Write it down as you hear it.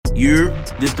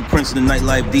This the Prince of the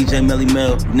Nightlife, DJ Melly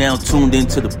Mel. Now tuned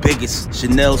into the biggest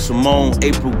Chanel, Simone,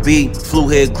 April B,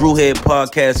 Fluhead, Grewhead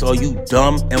podcast. Are you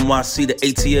dumb? NYC, the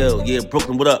ATL. Yeah,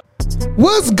 Brooklyn, what up?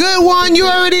 What's good, one? You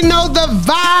already know the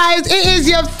vibes. It is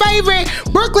your favorite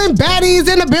Brooklyn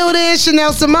baddies in the building,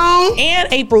 Chanel Simone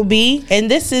and April B. And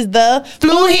this is the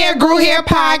Fluhead, Grewhead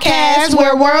podcast,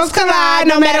 where worlds collide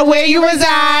no matter where you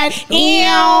reside.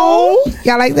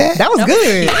 Y'all like that? That was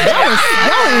good.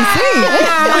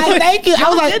 That was thank you. I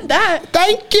was like, did that.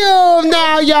 Thank you.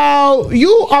 Now, y'all,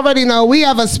 you already know we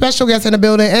have a special guest in the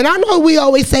building. And I know we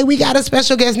always say we got a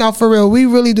special guest. Now, for real, we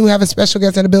really do have a special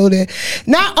guest in the building.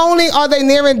 Not only are they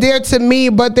near and dear to me,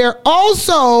 but they're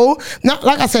also, not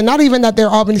like I said, not even that they're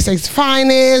Albany State's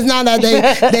finest, not that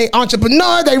they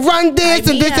entrepreneur, they run this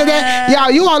and this and that.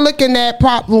 Y'all, you are looking at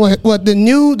what the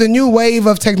new wave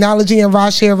of technology and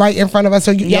Rideshare right in front of us.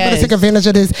 So y'all better take advantage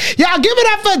of this. Y'all give it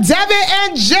up for Devin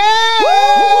and Jill.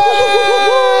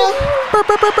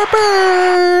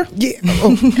 Yeah.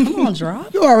 Come on,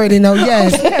 drop. You already know,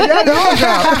 yes.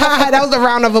 That was a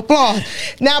round of applause.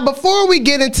 Now, before we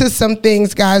get into some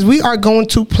things, guys, we are going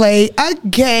to play a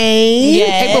game.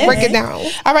 Yes. April, break it down.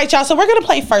 All right, y'all. So we're going to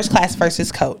play First Class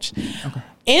versus Coach. Okay.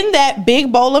 In that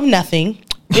big bowl of nothing,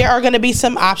 there are going to be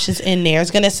some options in there.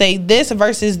 It's going to say this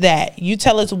versus that. You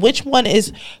tell us which one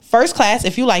is First Class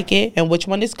if you like it and which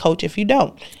one is Coach if you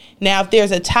don't. Now, if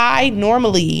there's a tie,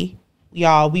 normally,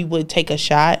 y'all, we would take a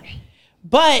shot.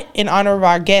 But in honor of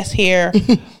our guest here,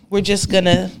 we're just going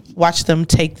to watch them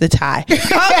take the tie. Okay.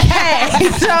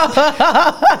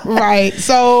 Right.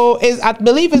 So I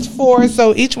believe it's 4.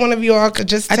 So each one of you all could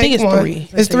just take one. I think it's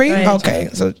 3. It's 3? Okay.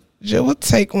 So Jill will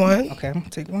take one. Okay. I'll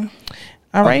take one.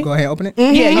 All right. Go ahead and open it.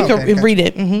 Mm-hmm. Yeah, you can read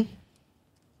it. Mm-hmm.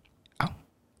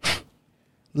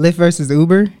 Lyft versus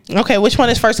Uber. Okay, which one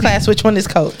is First Class? Which one is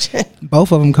Coach?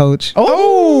 Both of them, Coach.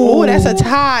 Oh, that's a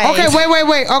tie. Okay, wait.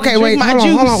 Okay, wait.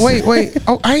 Hold on. Wait.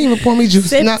 Oh, I didn't even pour me juice.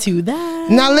 Sip to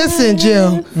that. Now listen,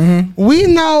 Jill. Mm-hmm. We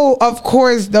know, of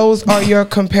course, those are your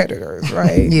competitors,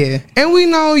 right? Yeah. And we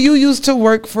know you used to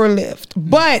work for Lyft.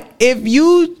 But if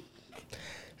you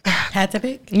had to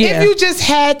pick? Yeah. If you just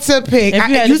had to pick.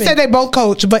 You said they both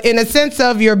coach, but in a sense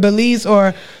of your beliefs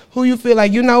or who you feel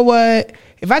like, you know what?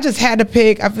 If I just had to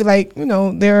pick, I feel like,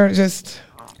 they're just.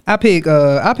 I pick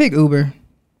Uber.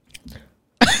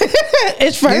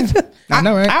 It's first. Yeah, I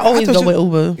know, right? I always go with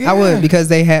Uber. Yeah. I would because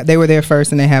they were there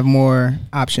first and they have more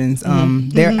options.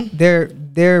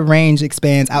 Their range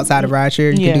expands outside of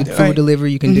Rideshare. You can do food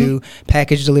delivery, you can do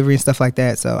package delivery and stuff like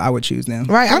that. So I would choose them.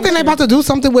 Right. I think they're about to do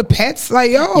something with pets.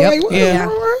 Like, Okay.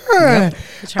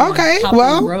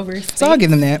 Well, so I'll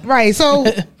give them that. Right. So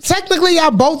technically,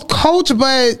 y'all both coach,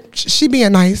 but she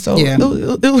being nice. So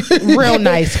real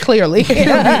nice, clearly.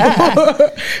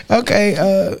 Okay.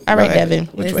 All right, Devin.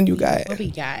 Which one you got? What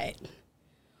we got?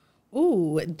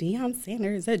 Ooh, Deion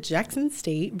Sanders at Jackson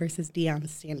State versus Deion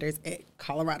Sanders at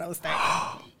Colorado State.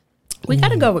 We got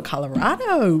to go with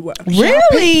Colorado.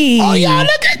 Really? Oh, y'all,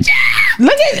 look at you.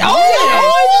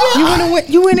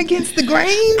 You went against the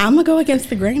grain? I'm going to go against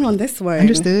the grain on this one.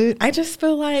 Understood. I just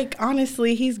feel like,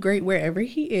 honestly, he's great wherever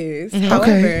he is. Mm-hmm.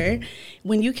 However,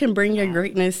 when you can bring your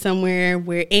greatness somewhere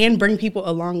and bring people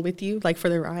along with you, like for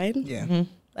the ride. Yeah. Mm-hmm.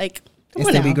 Like, come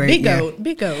on now. Be great.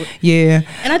 Big goat. Yeah.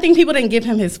 And I think people didn't give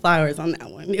him his flowers on that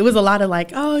one. It was a lot of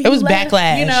like, it was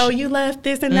backlash. You left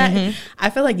this and that. I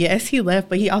feel like, yes, he left,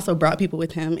 but he also brought people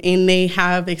with him. And they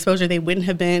have exposure they wouldn't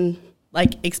have been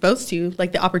like exposed to,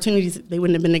 like the opportunities they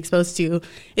wouldn't have been exposed to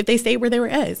if they stayed where they were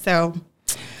at. So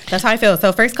that's how I feel.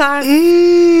 So First Class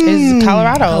is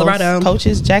Colorado. Coach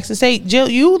is Jackson State. Jill,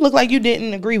 you look like you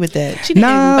didn't agree with that. She didn't,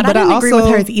 but I didn't agree with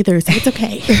hers either, so it's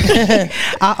okay.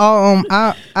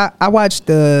 I watched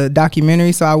the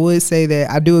documentary, so I would say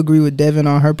that I do agree with Devin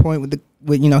on her point with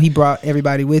he brought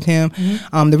everybody with him.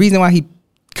 Mm-hmm. The reason why he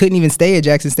couldn't even stay at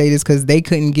Jackson State is because they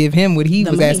couldn't give him what he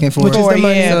was asking for, which is the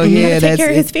money. So to take care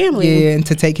of his family. Yeah, and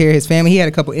to take care of his family. He had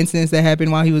a couple incidents that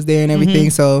happened while he was there and everything.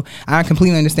 So I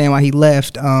completely understand why he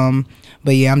left.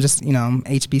 But yeah, I'm just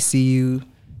HBCU,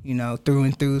 through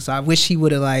and through. So I wish he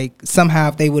would have somehow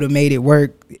if they would have made it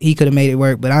work, he could have made it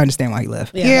work. But I understand why he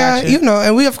left. Yeah,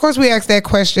 and we asked that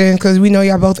question because we know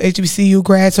y'all both HBCU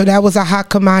grads, so that was a hot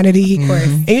commodity. Of course.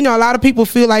 And a lot of people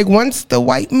feel like once the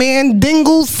white man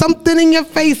dingles something in your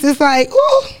face, it's like,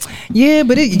 oh. Yeah,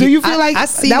 but do you feel like I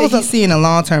see that he's seeing a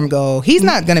long-term goal? He's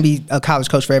not going to be a college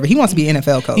coach forever. He wants to be an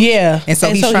NFL coach. Yeah, and so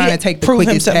he's trying to take the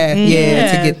quickest path. To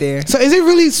get there. So is it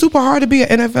really super hard to be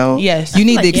an NFL? Yes, you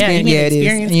need the experience. You need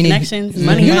experience, connections,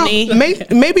 money.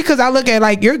 Maybe because I look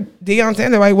at you're Deion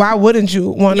Sanders, like, why wouldn't you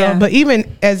want to? Yeah. But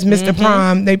even as Mr.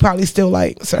 Prime, they probably still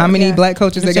like. So. How many black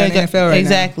coaches they got in the NFL right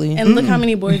exactly. And look how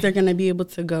many boys are going to be able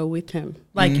to go with him,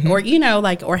 like, or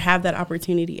or have that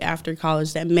opportunity after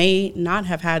college that may not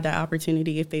have had that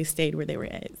opportunity if they stayed where they were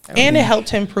at. So. And it helped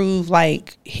him prove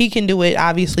like he can do it,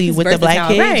 obviously, He's with the black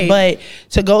versatile, kids, right.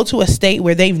 but to go to a state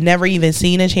where they've never even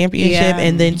seen a championship,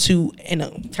 and then to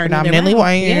predominantly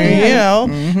white, you know,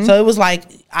 so it was like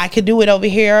I could do it over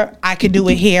here, I could do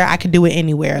it here, I could do it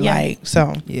anywhere, like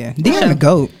so. Yeah, Deion the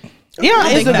GOAT. Yeah,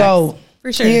 it's a goal.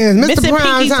 For sure. Yeah, Mr. Missing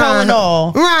Prime pinky toe time. and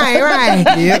all. Right.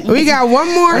 Yep. We got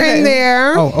one more in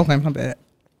there. Oh, okay, my bad.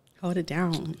 Hold it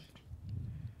down.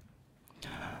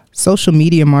 Social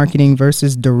media marketing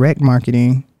versus direct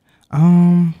marketing.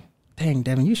 Dang,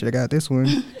 Devin, you should have got this one.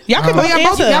 Y'all can both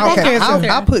answer. y'all both answer.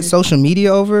 I'll put social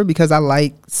media over because I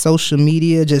like social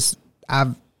media.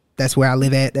 That's where I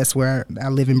live at. That's where I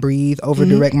live and breathe over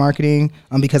direct marketing.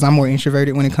 Because I'm more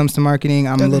introverted when it comes to marketing.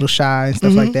 I'm a little shy and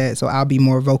stuff like that. So I'll be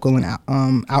more vocal and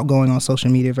outgoing on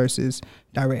social media versus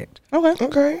direct.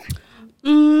 Okay.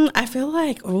 I feel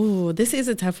like, this is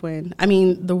a tough one. I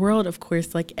mean, the world, of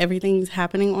course, like everything's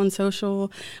happening on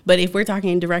social. But if we're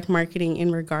talking direct marketing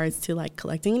in regards to like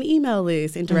collecting an email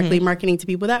list and directly marketing to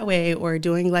people that way, or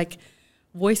doing like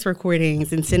voice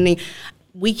recordings and sending,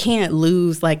 we can't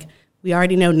lose like. We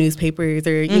already know newspapers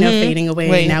are, fading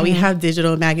away. Now we have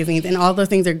digital magazines, and all those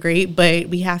things are great, but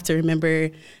we have to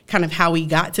remember kind of how we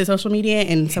got to social media,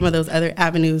 and some of those other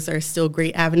avenues are still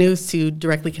great avenues to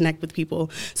directly connect with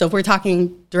people. So if we're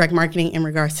talking direct marketing in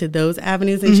regards to those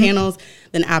avenues and channels,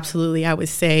 then absolutely I would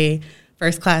say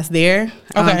first class there,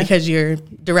 because you're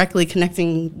directly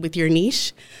connecting with your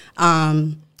niche.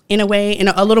 In a way,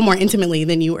 a little more intimately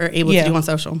than you were able to do on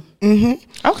social.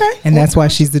 Okay. And that's why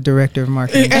she's the director of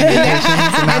marketing.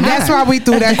 And that's why we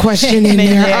threw that question in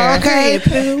there. Okay.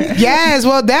 Yes.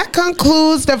 Well, that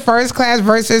concludes the first class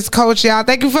versus coach, y'all.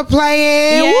 Thank you for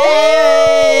playing.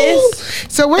 Yes. Woo!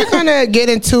 So we're gonna get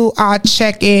into our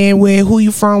check-in with who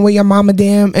you from, where your mama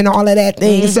them, and all of that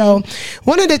thing. So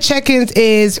one of the check-ins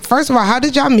is, first of all, how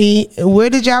did y'all meet? Where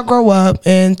did y'all grow up?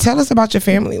 And tell us about your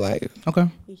family life. Okay.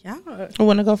 Yeah. I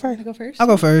want to go first. I'll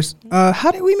go first.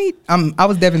 How did we meet? I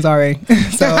was Devin's RA.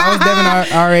 So I was Devin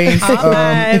RA. Hall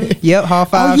 5. Yep, Hall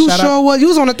 5. Oh, you sure was? You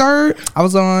was on the third? I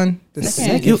was on the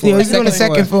second You floor. was on the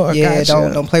second floor. Yeah,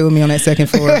 Gotcha. don't play with me on that second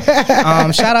floor.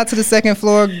 Shout out to the second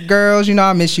floor girls. You know,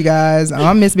 I miss you guys.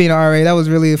 I miss being an RA. That was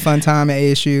really a fun time at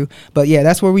ASU. But yeah,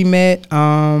 that's where we met.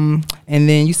 And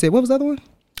then you said, what was the other one?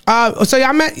 So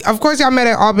y'all met, of course, y'all met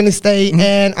at Albany State,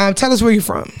 and tell us where you're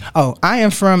from. Oh, I am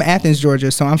from Athens,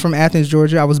 Georgia. So I'm from Athens,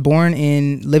 Georgia. I was born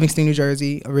in Livingston, New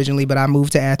Jersey originally, but I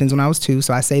moved to Athens when I was 2.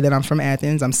 So I say that I'm from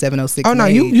Athens. I'm 706. Oh no,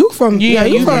 made. you from you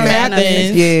from Athens.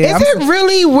 Athens. Yeah, Is it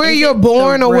really where you're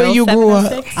born or where you grew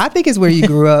up? I think it's where you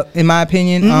grew up, in my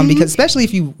opinion, because especially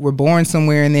if you were born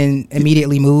somewhere and then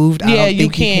immediately moved, I Yeah, don't you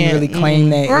think you can can't. really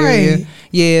claim that Right. area.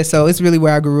 Yeah, so it's really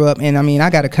where I grew up, and I mean, I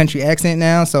got a country accent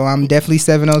now, so I'm definitely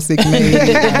 706 made.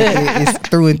 It's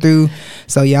through and through.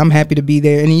 So yeah, I'm happy to be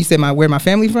there. And you said where my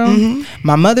family from?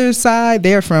 My mother's side,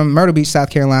 they're from Myrtle Beach, South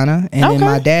Carolina, and then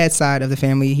my dad's side of the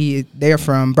family, they're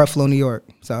from Buffalo, New York.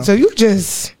 So You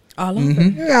just All over.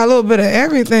 you got a little bit of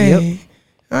everything. Yep.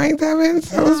 All right, Devin,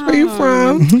 tell us where you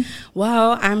from.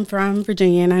 Well, I'm from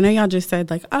Virginia, and I know y'all just said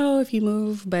like, oh, if you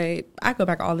move, but I go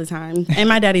back all the time. And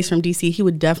my daddy's from DC. He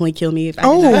would definitely kill me if I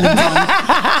did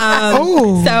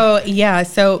not.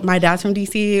 So my dad's from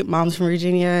DC, mom's from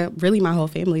Virginia. Really, my whole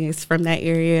family is from that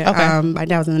area. Okay. My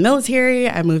dad was in the military.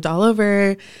 I moved all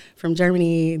over, from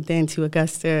Germany, then to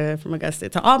Augusta, from Augusta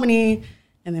to Albany,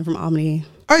 and then from Albany.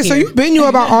 All right, so here. you knew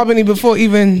about Albany before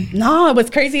even. No, what's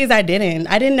crazy is I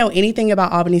didn't know anything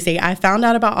about Albany State. I found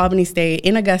out about Albany State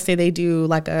in Augusta. They do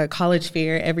like a college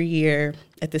fair every year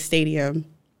at the stadium.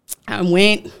 I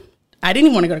went. I didn't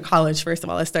even want to go to college, first of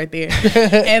all. Let's start there.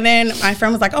 And then my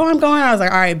friend was like, oh, I'm going. I was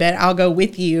like, all right, bet I'll go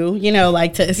with you,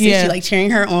 like to assist you, like cheering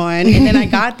her on. And then I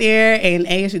got there, and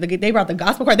ASU, they brought the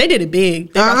gospel choir. They did it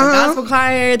big. They brought the gospel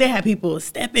choir. They had people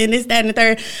stepping, this, that, and the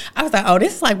third. I was like, oh,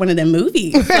 this is like one of them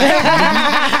movies. So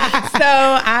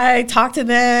I talked to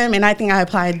them, and I think I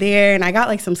applied there. And I got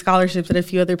like some scholarships at a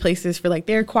few other places for like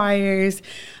their choirs.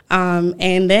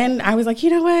 And then I was like,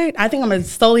 you know what? I think I'm going to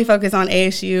solely focus on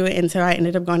ASU. And so I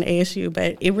ended up going to ASU.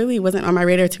 But it really wasn't on my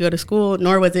radar to go to school,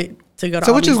 nor was it to go to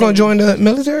So what you was going to join the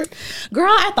military? Girl,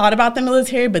 I thought about the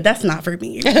military, but that's not for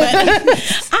me. But I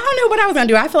don't know what I was going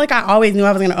to do. I feel like I always knew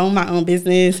I was going to own my own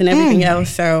business and everything else.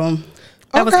 So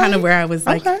That was kind of where I was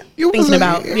like You thinking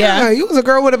about. Yeah, you was a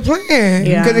girl with a plan.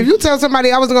 Yeah. Because if you tell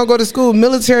somebody I was gonna go to school,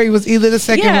 military was either the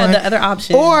second one, the other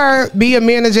option, or be a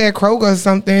manager at Kroger or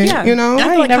something. Yeah. You know,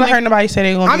 I ain't never heard nobody say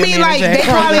they gonna. Be a like manager they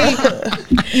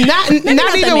probably not the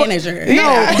even manager.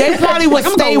 No, they probably would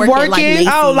I'm stay gonna work at, working.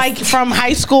 Oh, like from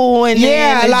high school and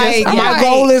Yeah, then like just, my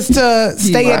goal is to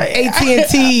stay at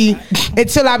AT&T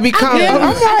until I become.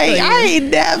 I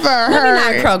ain't never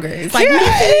heard. Not Kroger's. Like,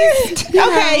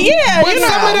 Okay, yeah. But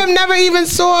some of them never even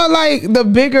saw like the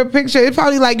bigger picture. It's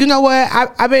probably like, you know what?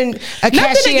 I've been a Nothing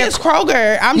cashier. against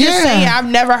Kroger. I'm just saying I've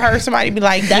never heard somebody be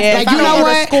like, like, you know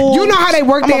what? You know how they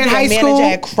work there in high school?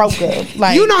 At Kroger.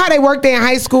 Like, You know how they work there in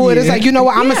high school? And it's like, you know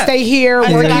what? I'm going to stay here.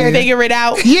 until Work I here. figure it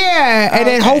out. Yeah. And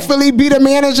then hopefully be the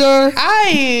manager.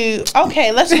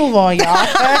 Okay, let's move on, y'all.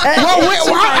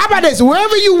 Well, how about this?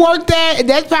 Wherever you worked at,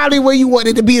 that's probably where you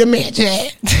wanted to be the manager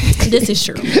at. this is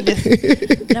true.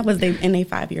 That was in a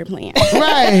 5-year plan.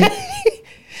 Right.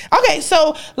 Okay,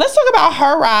 so let's talk about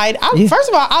her ride. First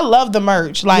of all, I love the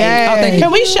merch. Like, Yes.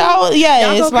 can we show? Yeah,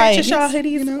 Y'all it's go like purchase y'all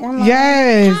hoodies online.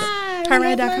 Yes.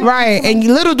 Heride.com. Right. And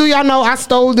little do y'all know, I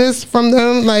stole this from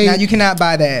them. Like, Now you cannot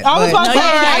buy that. I was about to say,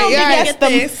 I don't yeah, think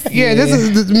that's the. yeah, this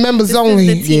is the members only.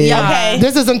 the team. Yeah. Okay.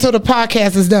 This is until the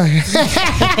podcast is done.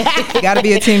 You got to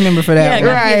be a team member for that. Yeah,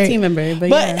 one. gotta be Right. a team member. But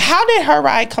But how did her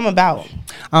ride come about?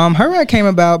 Her ride came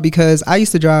about because I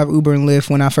used to drive Uber and Lyft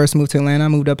when I first moved to Atlanta. I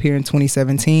moved up here in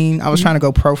 2017. I was trying to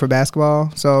go pro for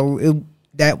basketball, so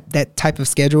that type of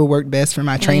schedule worked best for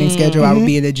my training schedule. I would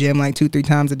be in the gym like 2-3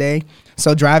 times a day.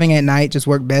 So driving at night just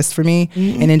worked best for me.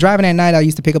 And then driving at night, I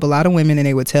used to pick up a lot of women, and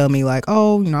they would tell me like,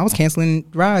 "Oh, I was canceling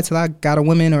rides till I got a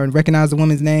woman or recognized a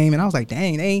woman's name." And I was like,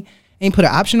 "Dang, they ain't put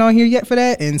an option on here yet for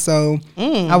that." And so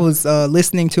I was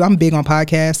listening to. I'm big on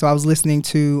podcasts, so I was listening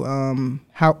to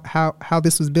how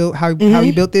this was built, how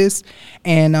he built this,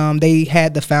 and they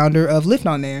had the founder of Lyft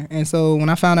on there. And so when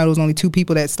I found out it was only 2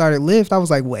 people that started Lyft, I was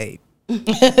like, wait.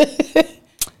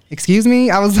 Excuse me?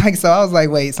 I was like,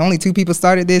 wait, so only 2 people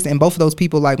started this, and both of those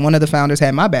people, like one of the founders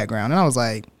had my background. And I was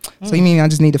like, so you mean I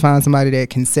just need to find somebody that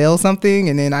can sell something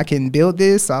and then I can build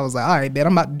this? So I was like, all right, bet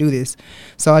I'm about to do this.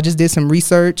 So I just did some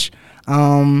research.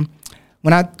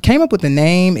 When I came up with the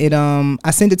name,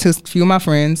 I sent it to a few of my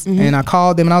friends, and I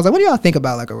called them, and I was like, what do y'all think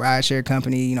about like a rideshare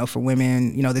company, for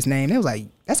women, this name? They was like,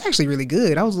 that's actually really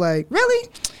good. I was like, really?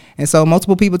 And so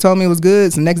multiple people told me it was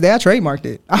good. So the next day I trademarked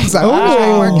it. I was like, I'll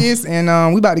trademark this,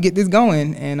 and we about to get this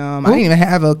going. And I didn't even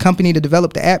have a company to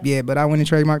develop the app yet, but I went and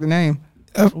trademarked the name.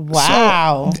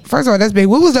 Wow. So, first of all, that's big.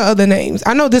 What was the other names?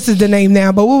 I know this is the name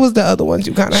now, but what was the other ones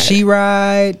you kind of had? She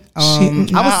Ride. I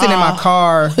was sitting in my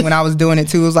car when I was doing it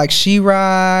too. It was like She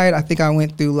Ride. I think I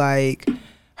went through like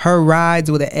Her Rides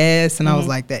with an S, and I was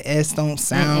like, the S don't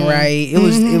sound right.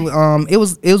 It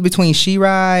was between She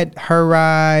Ride, Her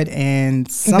Ride,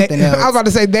 and something else. I was about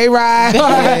to say They Ride.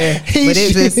 Yeah. But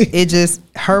it just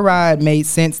Her Ride made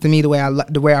sense to me the way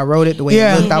I wrote it, the way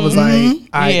it looked. I was like,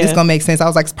 all right, it's gonna make sense. I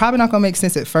was like, it's probably not gonna make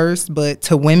sense at first, but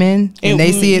to women, when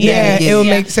they see it, it will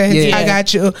make sense. Yeah. I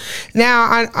got you.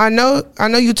 Now I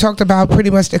know you talked about pretty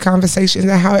much the conversations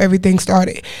and how everything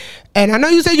started. And I know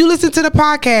you said you listened to the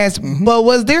podcast, but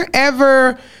was there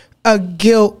ever a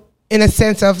guilt in a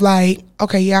sense of like,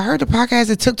 okay, yeah, I heard the podcast,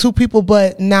 it took 2 people,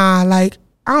 but nah, like,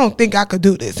 I don't think I could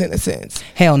do this in a sense.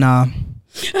 Hell nah.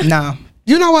 Nah.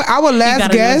 You know what? Our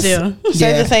last guest said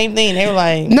the same thing. They were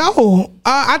like, no.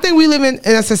 I think we live in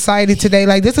a society today,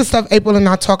 like this is stuff April and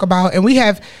I talk about, and we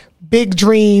have big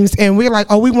dreams, and we're like,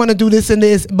 oh, we want to do this and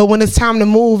this, but when it's time to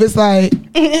move, it's like...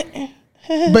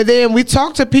 But then we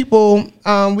talked to people.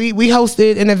 We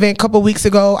hosted an event a couple weeks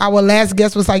ago. Our last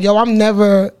guest was like, yo, I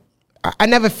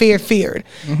never feared.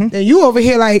 And you over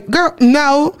here like, girl,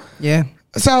 no. Yeah.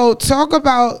 So talk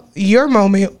about your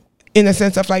moment in a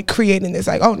sense of like creating this,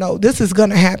 like, oh no, this is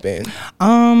gonna happen.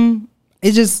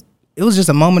 It was just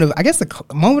a moment of, I guess,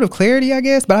 a moment of clarity, I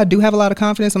guess. But I do have a lot of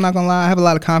confidence. I'm not going to lie. I have a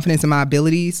lot of confidence in my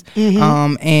abilities.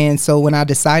 And so when I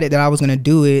decided that I was going to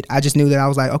do it, I just knew that I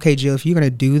was like, okay, Jill, if you're going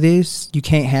to do this, you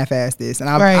can't half-ass this. And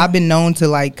I've been known to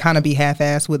like kind of be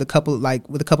half-assed with a couple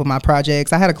of my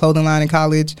projects. I had a clothing line in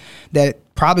college that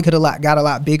probably could have got a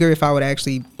lot bigger if I would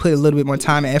actually put a little bit more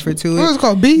time and effort to it. What was it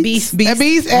called? Beast.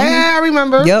 Yeah, I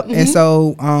remember. Yep. And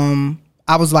so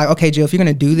I was like, okay, Jill, if you're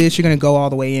going to do this, you're going to go all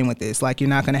the way in with this. Like, you're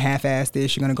not going to half-ass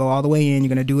this. You're going to go all the way in. You're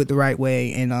going to do it the right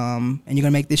way, and you're going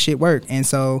to make this shit work. And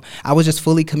so I was just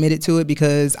fully committed to it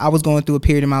because I was going through a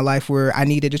period in my life where I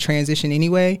needed to transition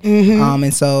anyway.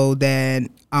 And so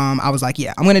then I was like,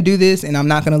 yeah, I'm going to do this, and I'm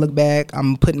not going to look back.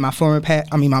 I'm putting my former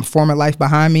life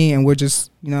behind me, and we're just,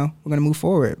 we're going to move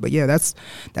forward. But yeah, that's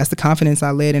the confidence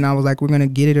I led, and I was like, we're going to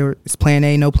get it, or it's plan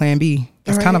A, no plan B.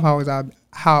 That's kind of always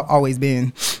how I've always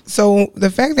been. So the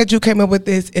fact that you came up with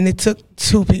this and it took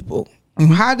 2 people,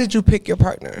 how did you pick your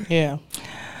partner? Yeah.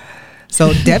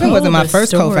 So Devin wasn't my the first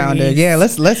stories. co-founder. Yeah,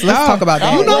 let's talk about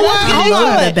that. You know what? Hold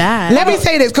on. Bad. Let me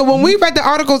say this, because when we read the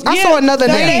articles, I saw another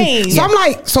name. So I'm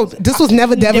like, so this was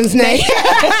never Devin's name.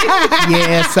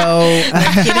 Yeah, so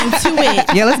Get into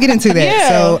it. yeah, let's get into that. Yeah.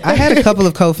 So I had a couple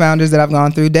of co-founders that I've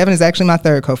gone through. Devin is actually my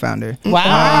 3rd co-founder.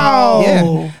 Wow.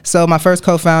 Yeah. So my first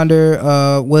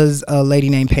co-founder was a lady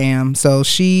named Pam. So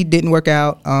she didn't work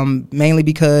out mainly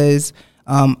because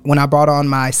when I brought on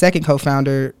my second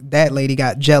co-founder, that lady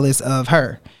got jealous of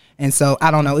her. And so I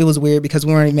don't know. It was weird because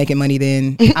we weren't even making money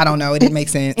then. I don't know. It didn't make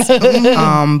sense.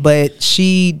 But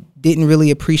she didn't really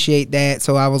appreciate that.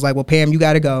 So I was like, well, Pam, you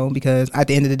got to go because at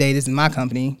the end of the day, this is my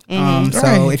company.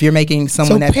 So if you're making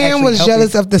someone that's Pam actually was helping,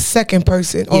 jealous of the second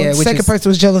person, or the second person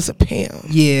was jealous of Pam.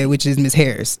 Yeah, which is Ms.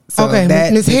 Harris. So Okay,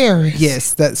 Ms. Harris.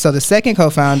 Yes. So the second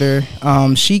co-founder,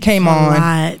 she came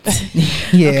on.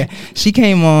 Yeah, she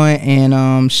came on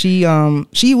and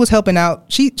she was helping out.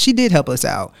 She did help us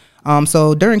out.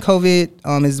 So during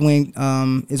COVID is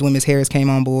when Ms. Harris came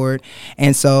on board,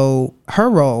 and so her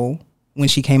role when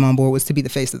she came on board was to be the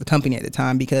face of the company at the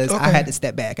time because I had to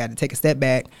step back. I had to take a step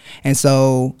back, and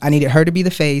so I needed her to be the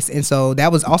face. And so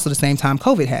that was also the same time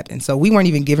COVID happened. So we weren't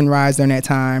even given rides during that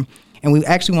time, and we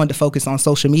actually wanted to focus on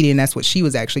social media, and that's what she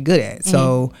was actually good at.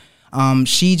 So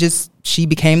she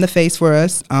became the face for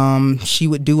us. She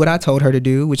would do what I told her to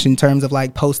do, which in terms of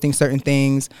like posting certain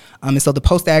things. And so the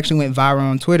post that actually went viral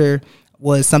on Twitter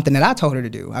was something that I told her to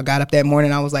do. I got up that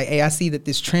morning. I was like, hey, I see that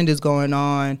this trend is going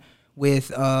on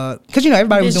with, cause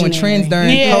everybody was doing trends during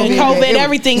COVID.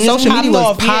 Everything. Social media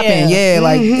was popping. Yeah,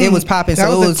 like it was popping. That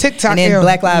so was it was a TikTok and then era.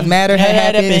 Black Lives Matter had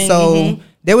happened. So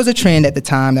there was a trend at the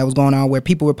time that was going on where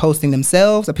people were posting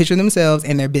themselves, a picture of themselves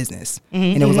and their business.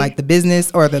 And it was like the business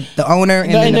or the owner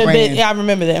and then the brand. Yeah, I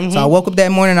remember that. So I woke up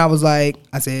that morning,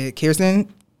 I said,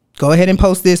 Kirsten, go ahead and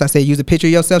post this. I said, use a picture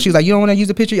of yourself. She was like, you don't want to use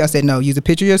a picture? I said, no, use a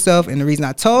picture of yourself. And the reason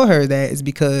I told her that is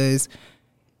because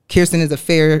Kirsten is a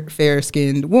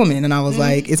fair-skinned woman. And I was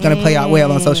like, it's going to play out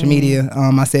well on social media.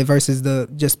 I said, versus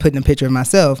just putting a picture of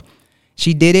myself.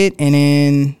 She did it, and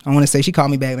then I want to say she called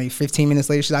me back like 15 minutes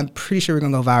later. She's like, I'm pretty sure we're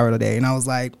going to go viral today. And I was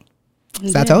like,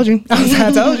 so I told you.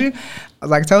 I told you. I was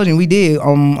like, I told you. We did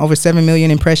over 7 million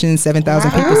impressions,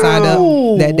 7,000 people signed up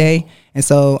that day. And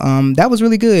so that was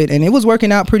really good. And it was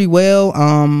working out pretty well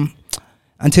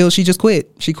until she just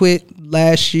quit. She quit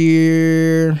last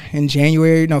year in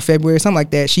February, something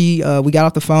like that. We got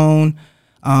off the phone.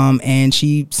 And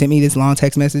she sent me this long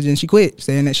text message and she quit,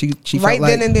 saying that she felt right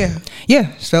like, then and there.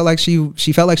 Yeah, she felt like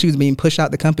she felt like she was being pushed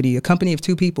out the company, a company of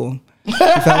 2 people. She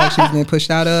felt like she was being pushed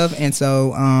out of, and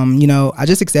so I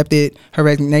just accepted her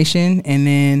resignation, and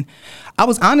then I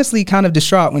was honestly kind of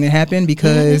distraught when it happened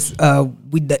because the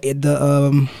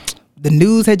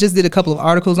news had just did a couple of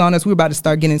articles on us. We were about to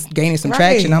start gaining some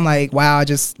traction. I'm like, wow, I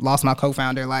just lost my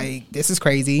co-founder. Like, this is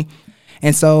crazy.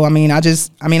 And so I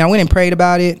went and prayed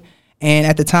about it. And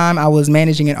at the time, I was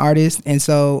managing an artist. And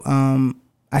so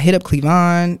I hit up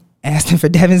Cleavon, asked him for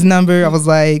Devin's number. I was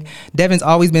like, Devin's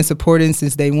always been supporting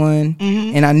since day one.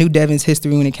 And I knew Devin's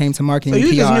history when it came to marketing and PR.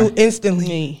 So you just knew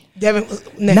instantly. Devin was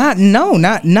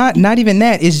not even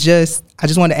that. It's just, I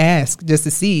just wanted to ask just to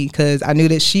see, because I knew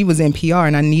that she was in PR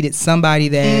and I needed somebody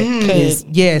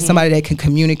that somebody that can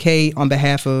communicate on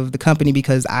behalf of the company,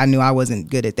 because I knew I wasn't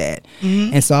good at that.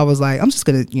 And so I was like, I'm just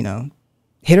going to,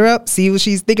 hit her up, see what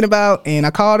she's thinking about, and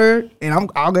I called her, and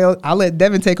I'll let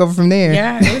Devin take over from there.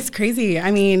 Yeah, it was crazy.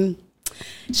 I mean,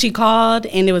 she called,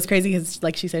 and it was crazy because,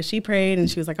 like she said, she prayed, and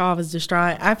she was like, "Oh, I was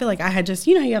distraught." I feel like I had just,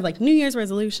 you have like New Year's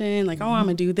resolution, like, "Oh, I'm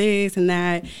gonna do this and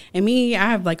that." And me,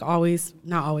 I have like always,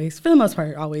 not always, for the most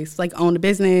part, always like owned a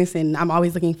business, and I'm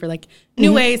always looking for like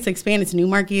new ways to expand into new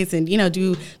markets and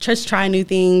try new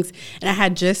things. And I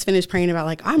had just finished praying about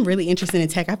like, I'm really interested in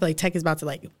tech. I feel like tech is about to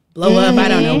like blow up. I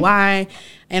don't know why.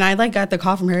 And I like got the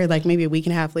call from her like maybe a week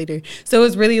and a half later. So it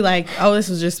was really like, oh, this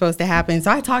was just supposed to happen. So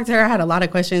I talked to her. I had a lot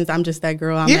of questions. I'm just that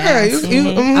girl. I'm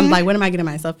like, what am I getting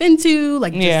myself into?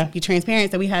 Like, just be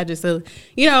transparent. So we had just a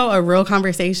real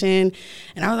conversation.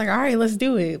 And I was like, all right, let's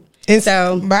do it.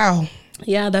 Wow.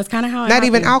 Yeah, that's kind of how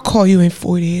I'll call you in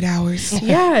 48 hours.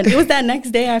 Yeah, it was that next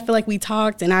day I feel like we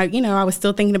talked, and I was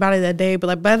still thinking about it that day, but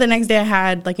like by the next day I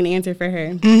had like an answer for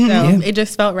her. It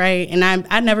just felt right, and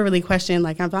I never really questioned,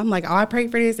 like I'm like, oh, I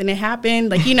prayed for this and it happened,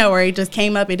 like where it just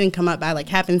came up. It didn't come up by like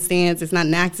happenstance. It's not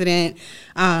an accident.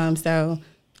 So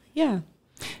yeah.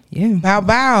 Yeah.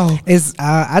 Bow. It's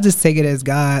I just take it as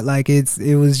God. Like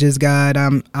it was just God.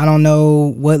 I don't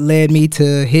know what led me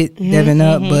to hit Devin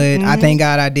up, but I thank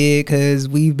God I did, because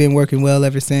we've been working well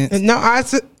ever since. No,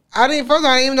 I didn't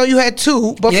even know you had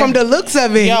 2, but from the looks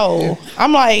of it, yo,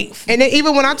 I'm like, and then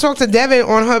even when I talked to Devin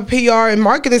on her PR and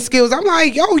marketing skills, I'm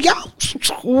like, yo,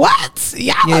 what?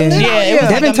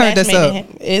 Devin turned us up.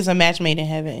 It's a match made in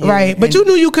heaven, right? But you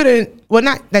knew you couldn't. Well,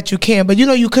 not that you can, but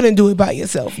you couldn't do it by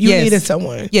yourself. You needed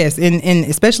someone. Yes, and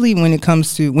especially when it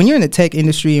comes to when you're in the tech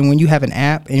industry and when you have an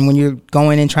app and when you're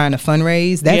going and trying to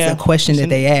fundraise, that's a question that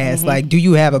they ask. Like, do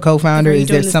you have a co-founder? Is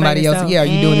there somebody else? Yeah, are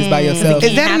you doing this by yourself?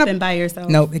 It can't happen by yourself.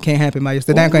 No, it can't happen by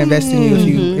yourself. They're not going to invest in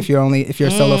you if you're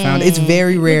a solo founder. It's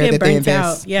very rare that they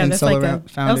invest in solo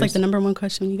founders. That was like the number one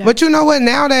question you got. But you know what?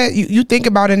 Now that you think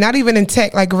about it, not even in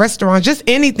tech, like restaurants, just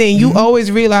anything, you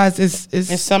always realize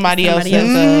it's somebody else as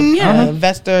a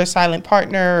investor, silent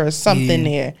partner, or something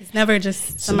there. It's never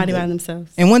just somebody by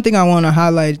themselves. And one thing I want to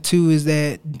highlight too is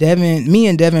that me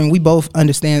and Devin, we both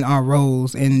understand our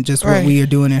roles and just what we are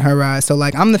doing in Heride. So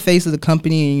like, I'm the face of the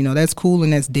company, and that's cool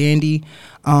and that's dandy.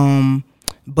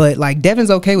 But like,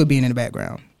 Devin's okay with being in the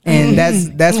background. And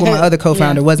that's what my other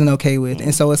co-founder wasn't okay with.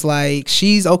 And so it's like,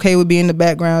 she's okay with being in the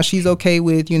background. She's okay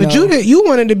with, But you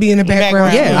wanted to be in the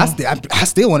background. Yeah, I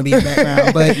still want to be in the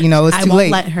background. But, it's too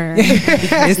late. I won't let her.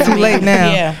 It's too late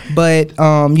now. Yeah. But,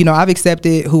 I've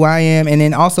accepted who I am. And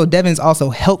then also, Devin's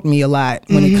also helped me a lot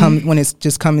when it's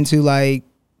just coming to like,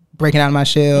 breaking out of my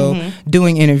shell,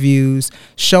 doing interviews,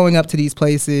 showing up to these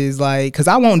places, like, because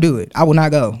I won't do it. I will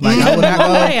not go. Like, I will not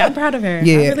go. I'm proud of her.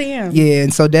 Yeah, I really am. Yeah,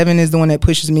 and so Devin is the one that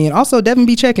pushes me, and also Devin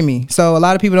be checking me. So a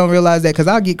lot of people don't realize that, because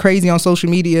I'll get crazy on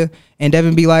social media, and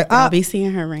Devin be like, I'll be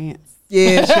seeing her rants.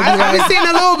 Yeah, I've been seeing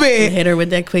a little bit. Hit her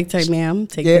with that quick type, ma'am.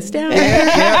 Take this down. PR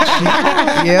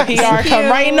come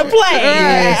right into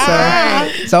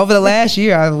play. So over the last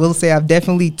year, I will say I've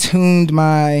definitely gotten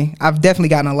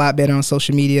a lot better on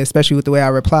social media, especially with the way I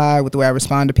reply, with the way I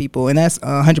respond to people, and that's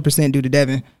 100% due to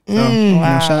Devin. So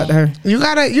shout out to her. You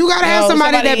gotta have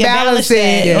somebody that balances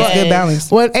it. Yeah, it's good balance.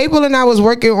 When April and I was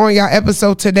working on y'all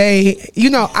episode today,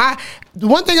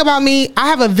 one thing about me, I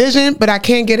have a vision, but I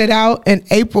can't get it out. And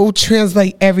April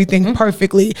translate everything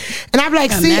perfectly. And I'm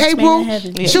like, see, April?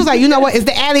 She was like, you know what? It's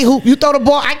the alley hoop. You throw the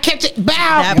ball, I catch it. Bow.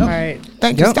 That part.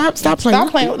 Thank you. Stop playing.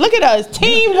 Stop playing. Look at us.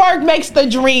 Teamwork makes the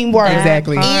dream work.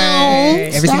 Exactly.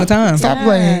 Every single time. Stop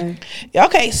playing.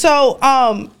 Okay, so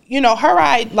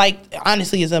Heride, like,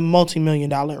 honestly, is a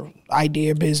multi-million-dollar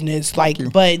idea business, but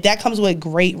that comes with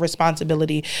great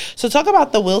responsibility. So talk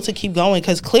about the will to keep going,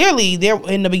 because clearly there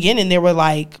in the beginning there were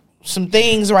like some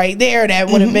things right there that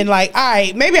would have been like, all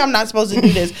right, maybe I'm not supposed to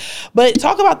do this. But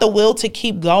talk about the will to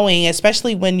keep going,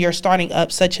 especially when you're starting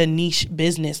up such a niche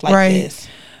business like this.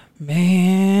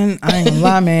 Man, I ain't gonna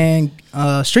lie, man.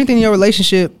 Strengthen your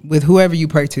relationship with whoever you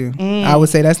pray to. I would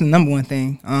say that's the number one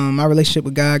thing. My relationship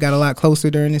with God got a lot closer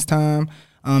during this time.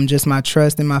 Just my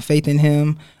trust and my faith in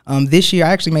him. This year, I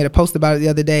actually made a post about it the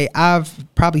other day. I've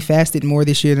probably fasted more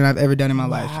this year than I've ever done in my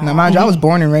life. Now, mind you, I was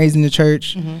born and raised in the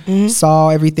church, saw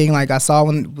everything. Like, I saw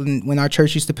when our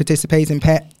church used to participate in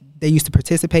they used to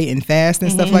participate in fast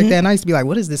and stuff like that. And I used to be like,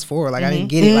 what is this for? Like, I didn't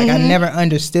get it. Like, I never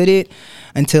understood it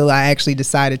until I actually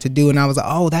decided to do it. And I was like,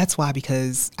 oh, that's why,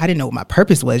 because I didn't know what my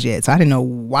purpose was yet. So I didn't know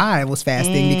why I was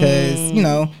fasting, because,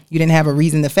 you didn't have a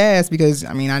reason to fast, because,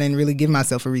 I didn't really give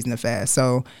myself a reason to fast.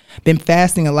 So been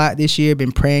fasting a lot this year,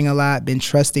 been praying a lot, been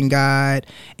trusting God,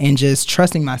 and just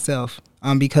trusting myself,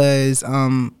 because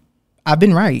I've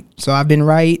been right. So I've been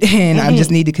right, and I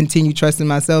just need to continue trusting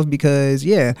myself, because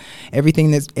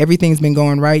everything's been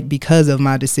going right because of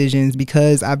my decisions,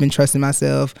 because I've been trusting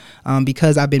myself,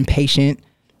 because I've been patient.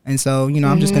 And so,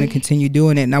 I'm just going to continue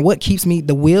doing it. Now, what keeps me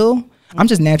the will? I'm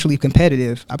just naturally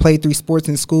competitive. I played 3 sports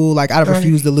in school. Like, I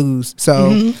refuse to lose.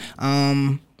 So,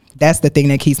 that's the thing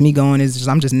that keeps me going, is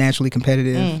I'm just naturally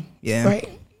competitive. Yeah. Right.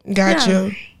 Gotcha. Yeah.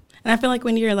 And I feel like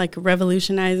when you're like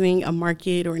revolutionizing a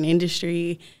market or an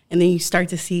industry, and then you start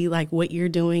to see like what you're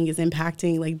doing is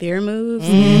impacting like their moves,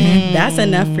 that's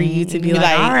enough for you to be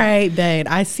like, all right, babe,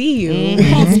 I see you.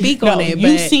 We won't speak on it, but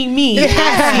you see me. I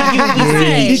see you. We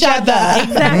see each other.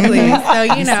 Exactly.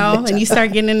 So, and you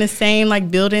start getting in the same like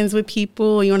buildings with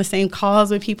people, you're on the same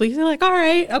calls with people, you're like, all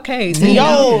right, okay.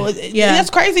 So, that's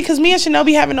crazy, because me and Chanel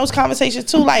be having those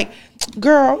conversations too. Like,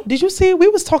 girl, did you see? We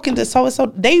was talking to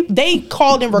so-and-so. They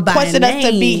called and requested us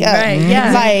to be here. Right.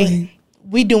 Yeah. Like,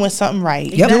 we doing something right.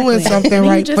 Exactly. Doing something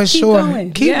right for sure.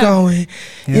 Keep going.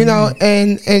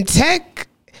 And tech,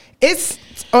 it's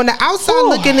on the outside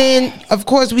looking in. Of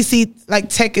course, we see like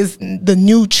tech is the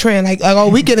new trend. Like oh,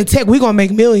 we get a tech, we gonna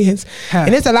make millions.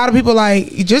 And it's a lot of people like,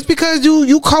 just because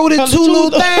you coded 2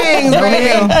 little things.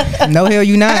 No hell,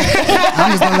 you not.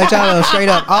 I'm just gonna let y'all know straight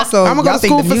up. Also, I'm gonna go y'all to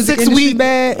school think the for music 6 industry weeks.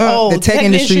 bad? Oh, The tech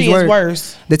industry is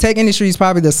worse. The tech industry is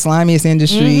probably the slimiest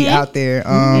industry out there.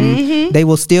 They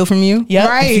will steal from you. Yep.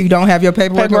 Right. If you don't have your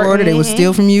paperwork in order, they will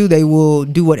steal from you. They will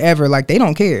do whatever. Like, they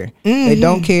don't care. They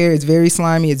don't care. It's very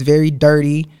slimy. It's very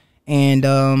dirty.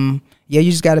 And yeah, you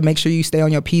just got to make sure you stay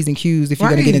on your P's and Q's if you're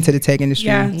going to get into the tech industry.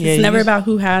 Yeah, it's never about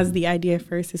who has the idea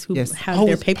first. It's who has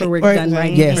their paperwork done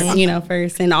right. Yes. You know,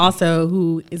 first, and also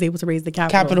who is able to raise the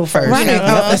capital First. Right, You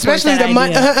know, especially the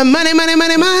money,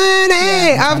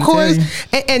 Yeah, of course.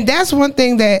 And that's one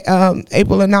thing that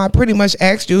April and I pretty much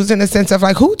asked you, is in the sense of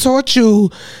like, who taught you?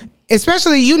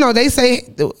 Especially, you know, they say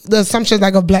the assumptions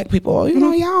like of black people, you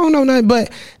know, y'all don't know nothing.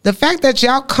 But the fact that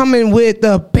y'all coming with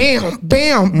the bam,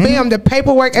 bam, bam, the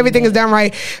paperwork, everything is done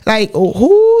right. Like,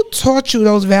 who taught you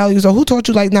those values, or who taught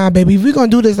you like, nah, baby, if we're gonna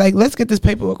do this, like, let's get this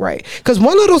paperwork right? Because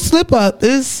one little slip up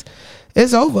is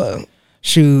over.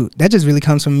 Shoot, that just really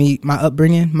comes from me, my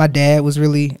upbringing. My dad was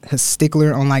really a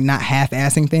stickler on like not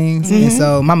half-assing things, and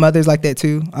so my mother's like that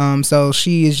too. So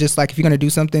she is just like, if you're gonna do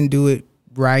something, do it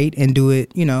right and do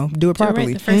it properly.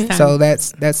 Right the first time. So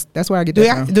that's where I get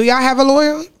that from. Do y'all have a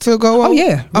lawyer to go? Oh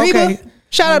yeah, Okay. Reba.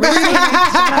 Shout out to Reba.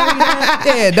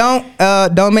 Yeah,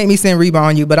 don't make me send Reba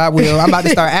on you, but I will. I'm about to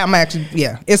start. I'm actually,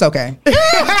 it's okay. No,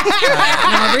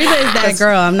 Reba is that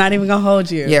girl. I'm not even gonna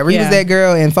hold you. Yeah, Reba's that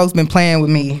girl, and folks been playing with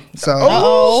me.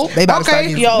 So they about to start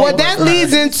getting well, that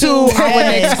leads into our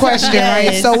next question,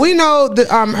 right? So we know that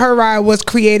Heride was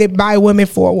created by women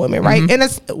for women, right? And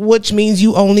it's, which means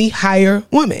you only hire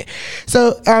women.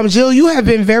 So Jill, you have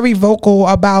been very vocal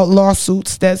about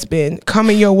lawsuits that's been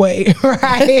coming your way,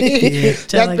 right?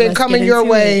 That's been coming your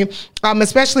way,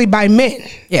 especially by men.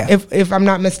 Yeah. If I'm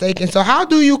not mistaken. So how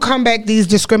do you combat these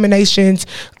discriminations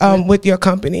with your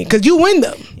company? Because you win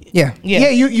them. Yeah.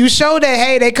 You show that,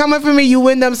 hey, they coming for me, you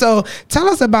win them. So tell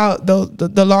us about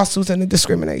the lawsuits and the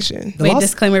discrimination. Wait,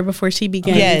 disclaimer before she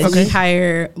begins. Yes. We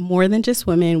hire more than just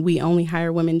women. We only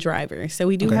hire women drivers. So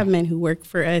we do have men who work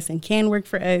for us and can work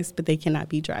for us, but they cannot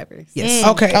be drivers. Yes.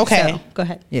 Okay. So, go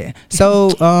ahead. Yeah. So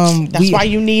that's why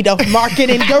you need a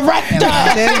marketing director.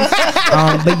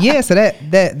 But yeah, so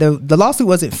that the lawsuit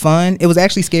wasn't fun. It was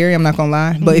actually scary, I'm not gonna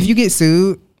lie. But if you get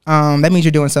sued, that means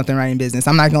you're doing something right in business.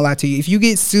 I'm not gonna lie to you. If you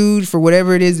get sued for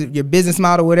whatever it is, your business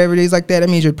model, whatever it is like that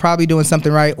means you're probably doing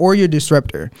something right, or you're a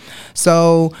disruptor.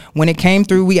 So when it came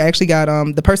through, we actually got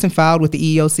the person filed with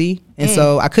the EEOC, and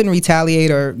so I couldn't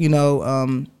retaliate or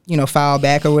file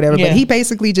back or whatever. But he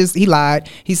basically he lied.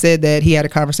 He said that he had a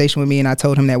conversation with me, and I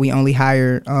told him that we only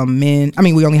hire men. I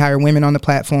mean, we only hire women on the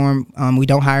platform. We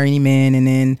don't hire any men, and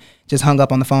then just hung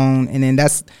up on the phone. And then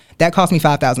that cost me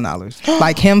 $5,000.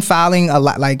 Like him filing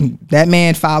that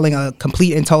man filing a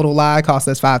complete and total lie cost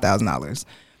us $5,000.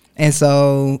 And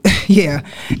so,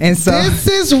 and so this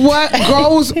is what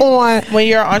goes on when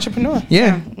you're an entrepreneur.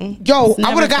 Yeah. Yo,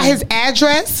 I would have got his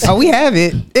address. Oh, we have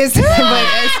it.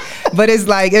 But it's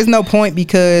like, there's no point,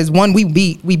 because one, we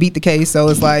beat the case. So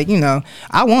it's like,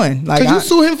 I won. Like, Could you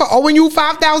sue him for owing you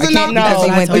 $5,000? Because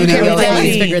he went through the Let's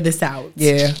EEOC. figure this out.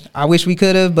 Yeah, I wish we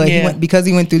could have, but because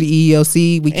he went through the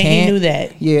EEOC, we can't. He knew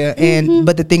that. Yeah, and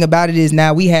but the thing about it is,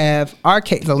 now we have our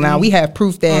case. So now we have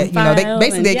proof that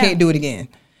they can't do it again.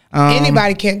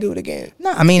 Anybody can't do it again.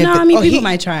 No, I mean, people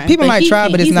might try. People might try,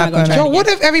 but it's not gonna. Yo, what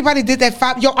if everybody did that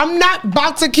 $5? Yo, I'm not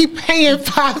about to keep paying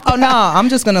 $5. Oh no, I'm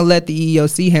just gonna let the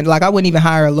EEOC handle. Like, I wouldn't even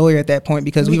hire a lawyer at that point,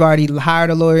 because we've already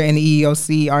hired a lawyer, and the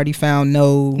EEOC already found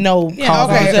no cause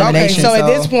of discrimination. So at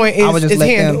this point, it's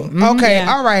handled. Okay,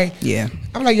 all right. Yeah.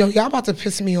 I'm like, yo, y'all about to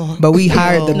piss me off. But we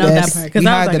hired the best. That part, We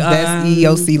hired the best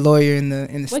EEOC lawyer in the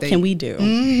state. What can we do?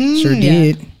 Sure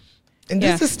did. And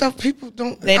this is stuff people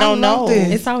don't. They don't know.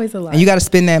 It's always a lot. And you got to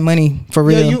spend that money for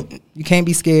real. You can't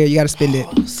be scared. You got to spend it.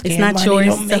 It's not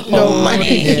yours to hold and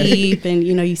keep, and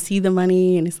you see the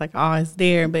money, and it's like, oh, it's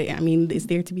there, but I mean, it's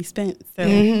there to be spent. So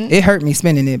it hurt me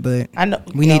spending it, but I know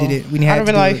we needed it. We had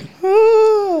to do it.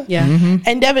 Yeah.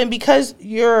 And Devin, because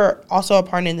you're also a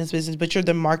partner in this business, but you're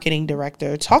the marketing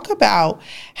director, talk about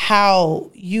how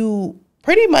you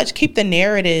pretty much keep the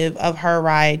narrative of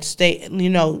Heride stay,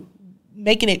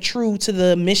 making it true to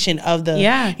the mission of the,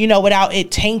 without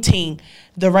it tainting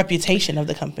the reputation of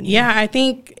the company. Yeah, I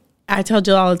think I tell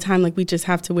Jill all the time, like, we just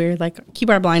have to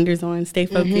keep our blinders on, stay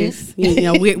focused.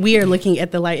 We are looking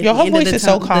at the light at the end of the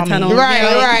tunnel.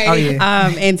 Right. Oh,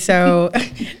 yeah. And so,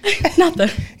 not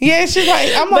the. Yeah, she's like,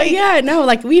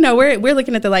 we're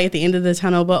looking at the light at the end of the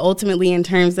tunnel, but ultimately, in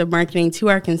terms of marketing to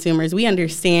our consumers, we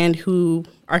understand who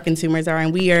our consumers are,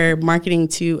 and we are marketing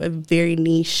to a very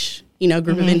niche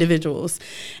group of individuals.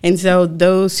 And so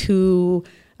those who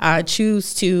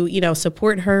choose to,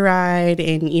 support Heride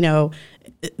and,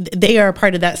 they are a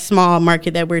part of that small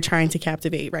market that we're trying to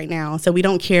captivate right now. So we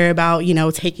don't care about,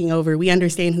 taking over. We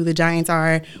understand who the giants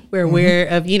are. We're aware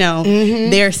of,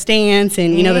 their stance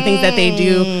and, the things that they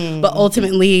do. But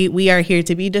ultimately, we are here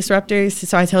to be disruptors.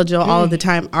 So I tell Jill all of the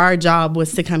time, our job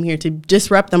was to come here to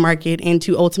disrupt the market and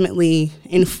to ultimately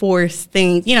enforce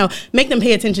things, make them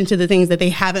pay attention to the things that they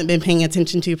haven't been paying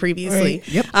attention to previously. Right.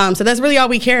 Yep. So that's really all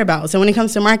we care about. So when it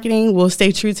comes to marketing, we'll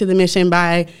stay true to the mission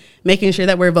by making sure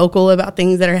that we're vocal about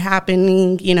things that are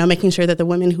happening, making sure that the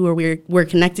women who we're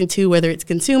connected to, whether it's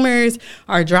consumers,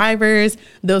 our drivers,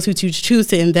 those who choose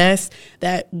to invest,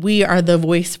 that we are the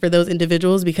voice for those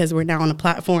individuals because we're now on a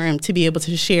platform to be able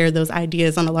to share those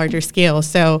ideas on a larger scale.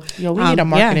 So we need a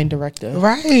marketing director.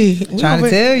 Right. Trying to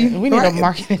tell you. We need a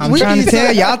marketing I'm trying to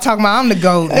tell y'all talking about I'm the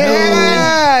GOAT.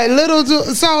 Yeah,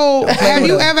 so have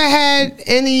you ever had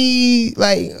any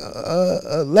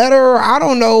a letter, I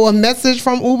don't know, a message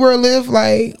from Uber or Lyft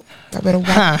I better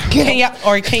watch.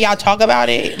 Can y'all talk about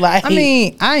it? I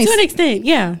ain't to an extent,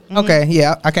 yeah. Okay,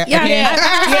 yeah. Okay. Yeah,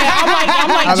 I'm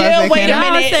like, Jill, wait a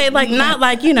I would minute. say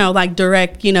not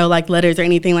direct, letters or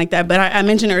anything like that. But I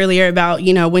mentioned earlier about,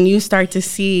 when you start to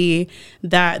see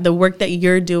that the work that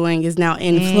you're doing is now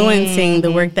influencing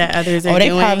the work that others are they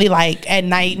doing. probably at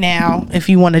night now, if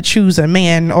you want to choose a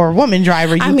man or woman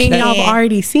driver, you can. y'all have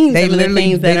already seen some of the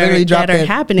things that are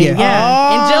happening.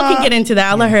 Yeah. And Jill can get into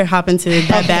that. I'll let her hop into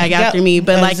that bag after me.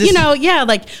 But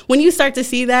when you start to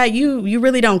see that, you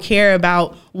really don't care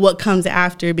about what comes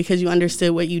after because you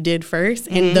understood what you did first.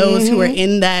 And those who are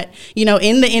in that,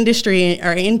 in the industry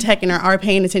or in tech and are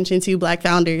paying attention to Black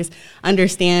founders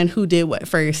understand who did what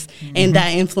first. And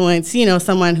that influence,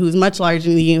 someone who's much larger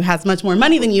than you, has much more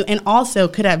money than you, and also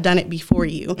could have done it before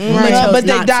you. But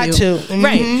they died too.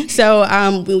 Right. So,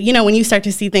 when you start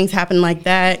to see things happen like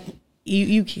that,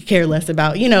 you care less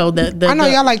about, the I know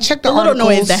y'all check the little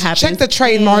articles, noise that happens. check the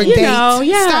trademark dates.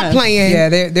 Stop playing. Yeah,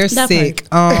 they're sick.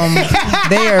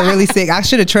 They are really sick. I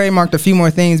should have trademarked a few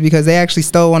more things because they actually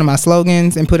stole one of my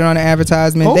slogans and put it on an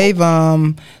advertisement. Oh.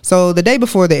 They've so the day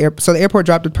before the airport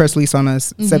dropped a press release on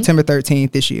us September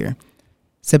 13th this year.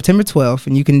 September 12th,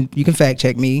 and you can fact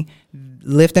check me.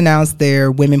 Lyft announced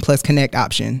their Women Plus Connect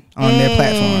option on their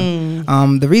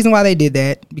platform. The reason why they did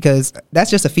that, because that's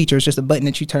just a feature. It's just a button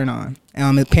that you turn on.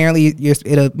 Apparently,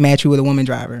 it'll match you with a woman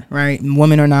driver, right?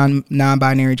 Woman or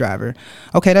non-binary driver.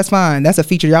 Okay, that's fine. That's a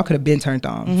feature y'all could have been turned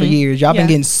on for years. Y'all been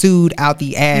getting sued out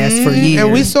the ass for years.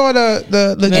 And we saw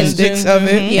the logistics of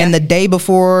it. And the day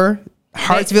before,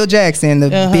 Hartsville Jackson, the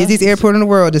busiest airport in the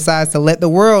world, decides to let the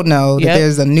world know that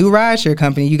there's a new rideshare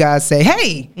company. You guys say,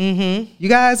 "Hey, you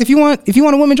guys, if you want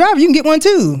a woman driver, you can get one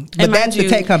too." But that's the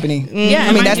tech company. Yeah,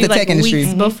 I mean that's the tech industry.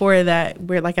 Weeks before that,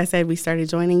 where like I said, we started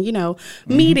joining,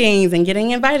 meetings and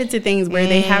getting invited to things where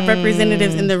they have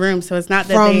representatives in the room. So it's not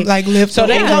that From Lyft. So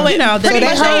they go in, pretty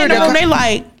much they in the room.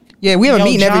 They yeah, we have a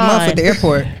meeting every month with the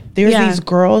airport. There's these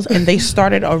girls, and they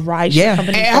started a rideshare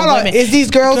company. And hold on, is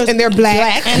these girls and they're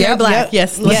black? And they're black.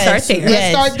 Yes, let's start there.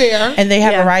 Let's start there. And they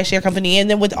have a rideshare company, and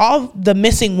then with all the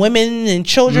missing women and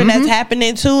children that's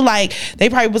happening too, they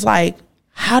probably was like,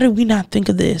 how did we not think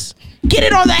of this? Get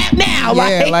it on the app now.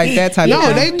 Yeah, like that type of thing.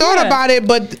 No, they thought about it,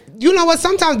 but you know what?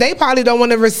 Sometimes they probably don't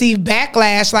want to receive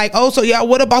backlash.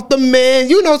 What about the men?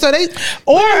 So they,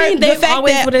 the fact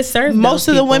that most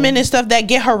of the women and stuff that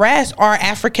get harassed are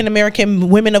African American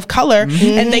women of color,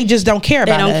 and they just don't care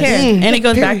about it. They don't care. And it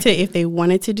goes back to if they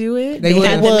wanted to do it, they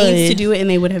had the means to do it, and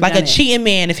they would have done it. Like a cheating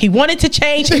man, if he wanted to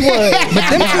change, he would.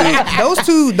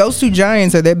 But those two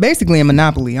giants they're basically a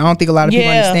monopoly. I don't think a lot of people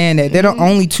understand that. They're the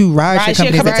only two rideshare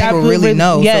companies that people really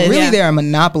know. So really, they're a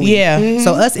monopoly. Yeah.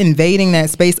 So us invading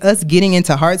that space, us getting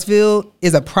into Hartsville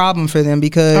is a problem for them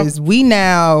because we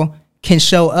now can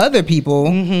show other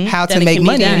people how to make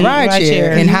money in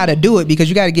rideshare and how to do it because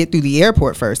you got to get through the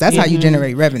airport first. That's how you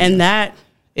generate revenue. And that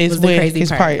was the crazy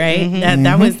part, right?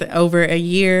 That was over a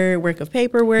year worth of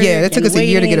paperwork. Yeah, it took us a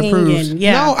year to get approved.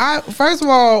 No, first of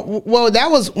all, that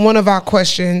was one of our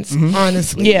questions,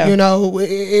 honestly. Yeah.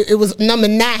 It was number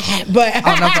 9, but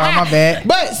oh, no problem, my bad.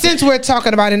 But since we're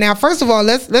talking about it now, first of all,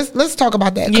 let's talk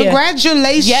about that. Yeah.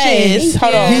 Congratulations. Yes.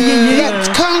 Hold on.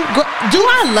 Do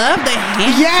I love the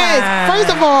hand? Yes. First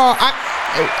of all, I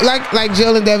like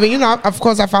Jill and Devin, of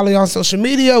course I follow you on social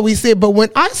media. We see it, but when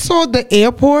I saw the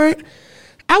airport,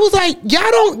 I was like,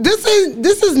 y'all don't.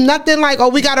 This is nothing like. Oh,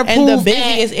 we gotta prove. And the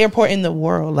busiest airport in the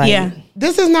world.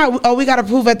 This is not. Oh, we gotta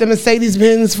prove at the Mercedes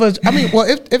Benz for. I mean, well,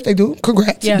 if they do,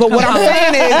 congrats. Yeah, but what I'm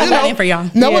saying is, for y'all.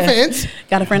 No offense.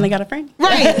 Got a friend. Got a friend.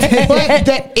 Right. But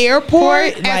the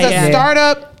airport as a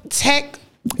startup tech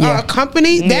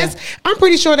company. I'm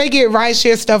pretty sure they get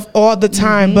rideshare stuff all the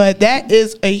time, but that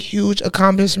is a huge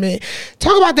accomplishment.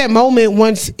 Talk about that moment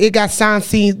once it got signed,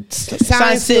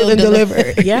 sealed, and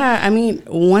delivered. Yeah, I mean,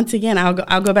 once again,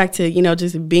 I'll go back to, you know,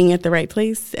 just being at the right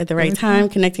place at the right time,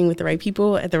 connecting with the right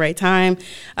people at the right time,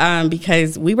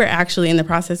 because we were actually in the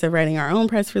process of writing our own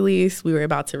press release. We were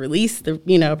about to release the,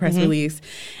 you know, press release,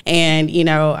 and, you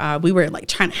know, we were like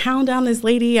trying to hound down this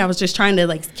lady. I was just trying to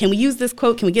like, can we use this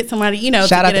quote? Can we get somebody, you know,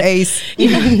 shout out to Ace. You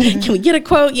know, can we get a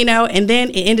quote, you know? And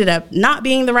then it ended up not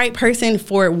being the right person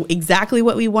for exactly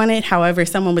what we wanted. However,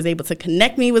 someone was able to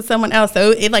connect me with someone else.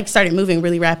 So it like started moving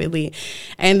really rapidly.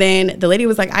 And then the lady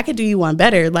was like, I could do you one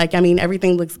better. Like, I mean,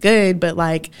 everything looks good, but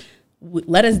like,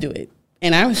 let us do it.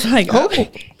 And I was like, oh,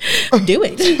 do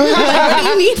it. Like, what do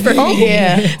you need from me?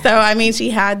 Yeah. So, I mean,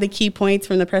 she had the key points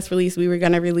from the press release we were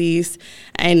going to release,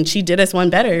 and she did us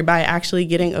one better by actually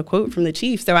getting a quote from the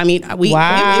chief. So, I mean,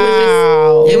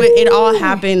 it all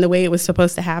happened the way it was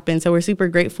supposed to happen. So, we're super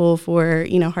grateful for,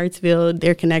 you know, Hartsfield,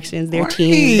 their connections, their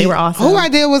team. They were awesome. Whole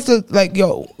idea was to, like,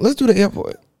 yo, let's do the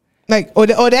airport. Like, or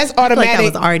that's automatic. Like that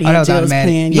was already that was Jill's automatic.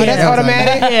 plan. Yeah, that's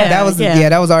automatic.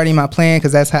 That was already my plan,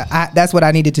 because that's what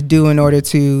I needed to do in order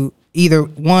to either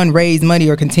one, raise money,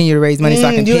 or continue to raise money, so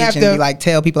I can pitch and be like,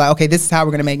 tell people like, okay, this is how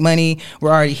we're gonna make money.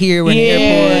 We're already here. We're in the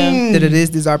airport.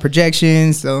 This is our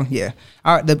projections. So yeah,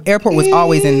 the airport was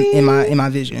always in my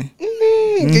vision.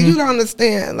 You don't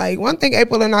understand. Like, one thing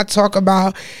April and I talk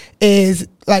about is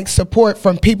like support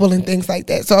from people and things like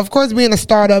that. So of course, being a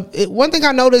startup, one thing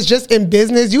I noticed just in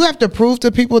business, you have to prove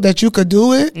to people that you could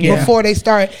do it before they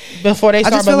start. I just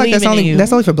feel like that's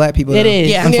only for black people. It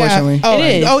is, unfortunately.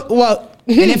 It is. Oh well,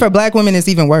 and then for black women, it's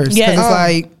even worse. Because it's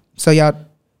like, so y'all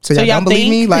don't believe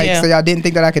me? Like, so y'all didn't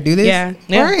think that I could do this? Yeah.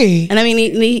 Right. And I mean,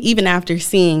 even after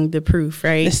seeing the proof,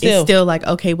 right? It's still like,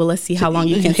 okay, well, let's see how long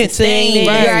you can sustain it.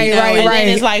 Right. And then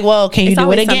it's like, well, can you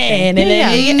do it again? Something. And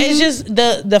then it's just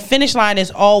the finish line is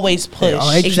always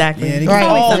pushed. Exactly. Right.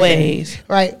 Always.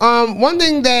 Right. One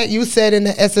thing that you said in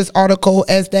the SS article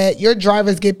is that your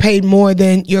drivers get paid more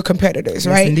than your competitors,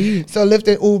 right? Indeed. So Lyft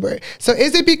and Uber. So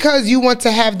is it because you want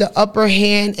to have the upper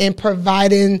hand in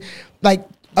providing like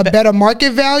a better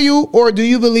market value, or do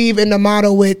you believe in the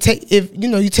model with if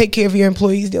you take care of your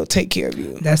employees, they'll take care of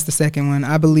you? That's the second one.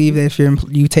 I believe that if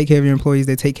you take care of your employees,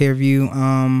 they take care of you.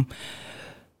 When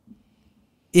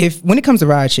it comes to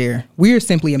rideshare, we are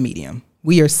simply a medium.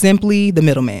 We are simply the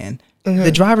middleman.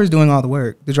 The driver's doing all the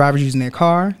work. The driver's using their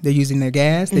car. They're using their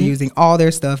gas. They're using all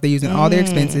their stuff. They're using all their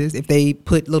expenses. If they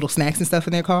put little snacks and stuff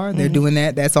in their car, they're doing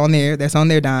that. That's on their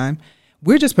dime.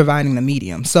 We're just providing the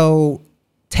medium. So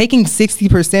taking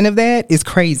 60% of that is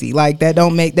crazy. Like, that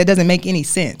doesn't make any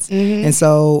sense. And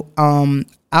so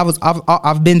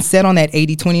I've been set on that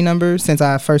 80-20 number since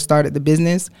I first started the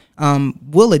business.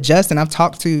 We'll adjust, and I've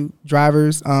talked to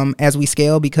drivers as we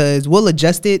scale, because we'll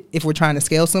adjust it if we're trying to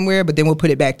scale somewhere, but then we'll put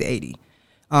it back to 80,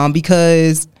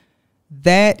 because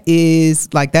that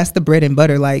is like, that's the bread and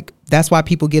butter. Like, that's why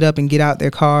people get up and get out their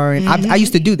car. And I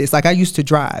used to do this. Like, I used to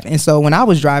drive. And so when I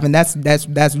was driving, that's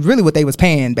really what they was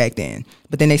paying back then.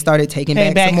 But then they started taking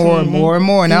back some more and more and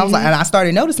more. And I was like, and I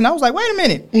started noticing, I was like, wait a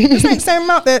minute, this ain't the same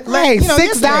amount that, like,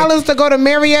 $6 to go to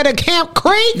Marietta Camp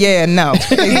Creek? Yeah, no,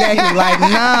 exactly. Like,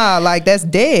 nah, like, that's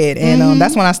dead. And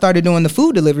that's when I started doing the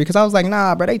food delivery, because I was like,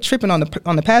 nah, bro, they tripping on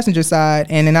the passenger side.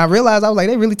 And then I realized, I was like,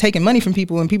 they really taking money from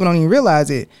people, and people don't even realize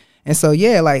it. And so,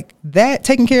 yeah, like that,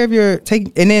 taking care of your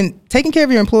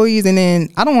employees, and then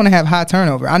I don't want to have high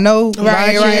turnover. I know,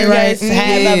 right.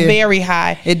 Have a very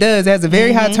high. It does. It has a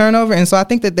very high turnover, and so I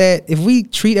think that if we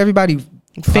treat everybody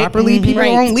properly, people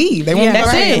won't leave. They won't.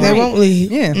 That's it. They won't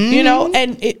leave. Yeah. You know,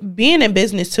 and being in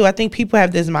business too, I think people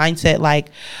have this mindset like,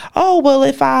 oh, well,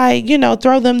 if I,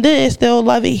 throw them this, they'll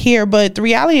love it here. But the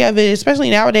reality of it, especially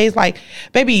nowadays, like,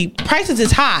 baby, prices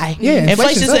is high. Yeah,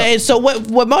 inflation's up. So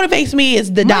what motivates me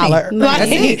is the dollar.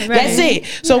 That's it. That's it.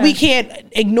 So we can't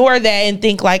ignore that and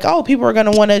think like, oh, people are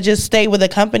going to want to just stay with a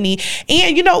company.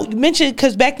 And, you mentioned,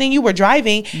 because back then you were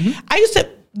driving,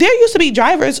 there used to be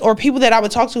drivers or people that I would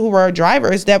talk to who were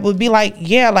drivers that would be like,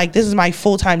 yeah, like, this is my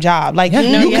full-time job. Like,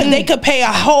 they could pay a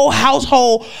whole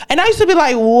household. And I used to be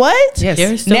like, what? Yes.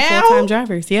 They're still full-time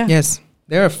drivers, yeah. Yes.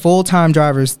 There are full-time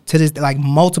drivers to this, like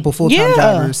multiple full-time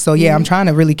drivers. So yeah, I'm trying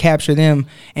to really capture them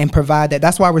and provide that.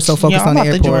 That's why we're so focused on the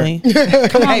airport.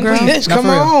 Come on, girl. Please, come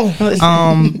on.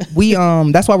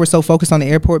 That's why we're so focused on the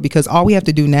airport, because all we have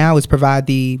to do now is provide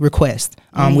the request,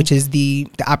 which is the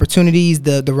opportunities,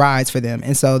 the rides for them.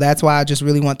 And so that's why I just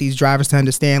really want these drivers to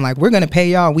understand, like, we're gonna pay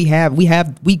y'all. We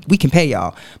can pay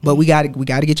y'all, but we got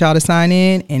to get y'all to sign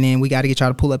in, and then we got to get y'all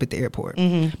to pull up at the airport.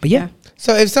 But yeah.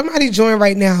 So if somebody joined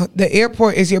right now, the airport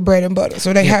airport is your bread and butter.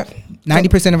 So they have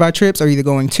 90% of our trips are either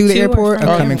going to the To or airport from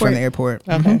or the coming airport.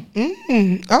 from the airport.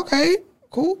 Okay. Okay,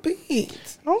 cool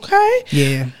beans. Okay.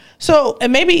 Yeah. So,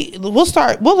 and maybe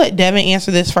we'll let Devin answer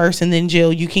this first, and then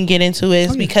Jill, you can get into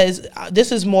it because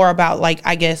this is more about, like,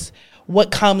 I guess,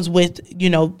 what comes with, you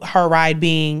know, Heride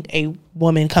being a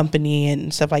woman company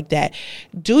and stuff like that.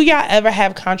 Do y'all ever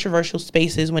have controversial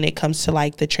spaces when it comes to,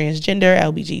 like, the transgender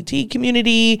LGBT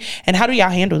community, and how do y'all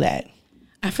handle that?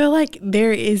 I feel like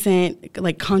there isn't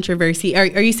like controversy. Are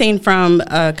you saying from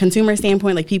a consumer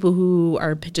standpoint, like people who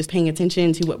are just paying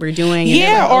attention to what we're doing? And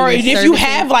Yeah, like, or if servicing? you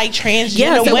have like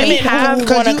transgender so we women have- who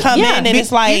want to come in, and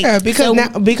it's like,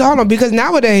 because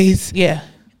nowadays, yeah.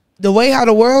 the way how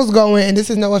the world's going, and this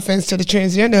is no offense to the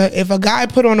transgender, if a guy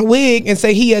put on a wig and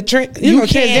say he can't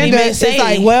transgender, even it's say.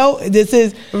 like, well, this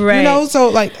is, Right. you know, so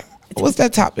like, what's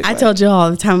that topic? I told Jill all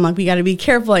the time, I'm like, we got to be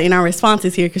careful in our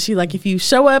responses here because she's like, if you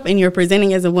show up and you're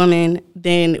presenting as a woman,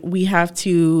 then we have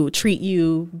to treat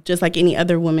you just like any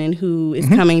other woman who is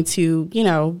coming to, you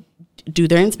know, do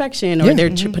their inspection or they're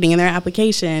putting in their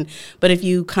application. But if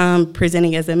you come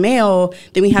presenting as a male,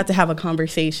 then we have to have a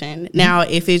conversation. Now,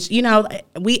 if it's, you know,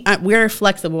 we're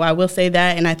flexible, I will say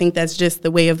that, and I think that's just the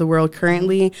way of the world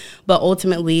currently. But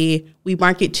ultimately, we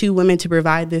market to women to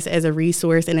provide this as a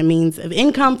resource and a means of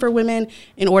income for women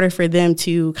in order for them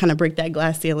to kind of break that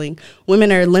glass ceiling.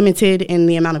 Women are limited in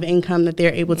the amount of income that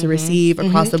they're able to receive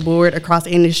across the board, across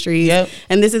industries. Yep.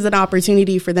 And this is an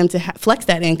opportunity for them to flex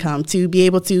that income, to be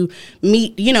able to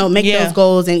meet, you know, make those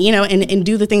goals and, you know, and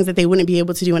do the things that they wouldn't be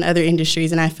able to do in other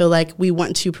industries. And I feel like we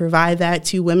want to provide that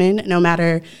to women no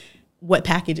matter what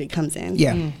package it comes in.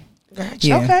 Yeah. Gotcha.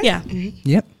 Yeah. Okay. Yeah.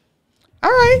 Yep. All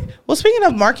right. Well, speaking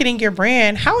of marketing your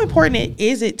brand, how important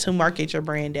is it to market your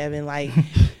brand, Devin? Like,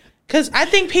 because I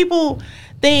think people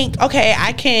think, okay,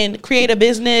 I can create a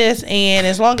business, and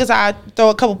as long as I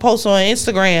throw a couple posts on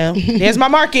Instagram, there's my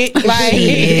market. Like,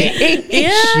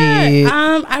 Yeah.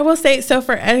 I will say, so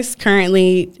for us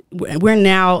currently, we're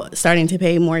now starting to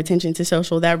pay more attention to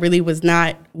social. That really was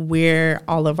not where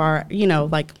all of our, you know,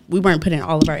 like we weren't putting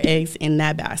all of our eggs in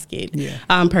that basket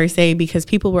per se, because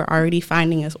people were already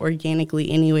finding us organically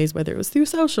anyways, whether it was through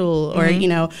social or, you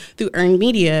know, through earned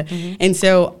media. And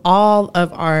so all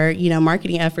of our, you know,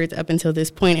 marketing efforts up until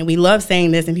this point, and we love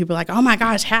saying this and people are like, oh my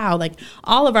gosh, how? Like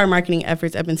all of our marketing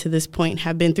efforts up until this point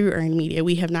have been through earned media.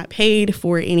 We have not paid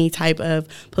for any type of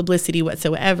publicity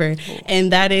whatsoever.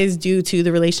 And that is due to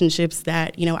the relationships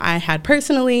that, you know, I had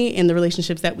personally and the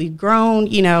relationships that we've grown,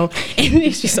 you know, and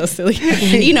it's just so silly,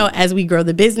 you know, as we grow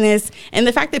the business and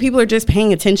the fact that people are just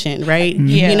paying attention, right?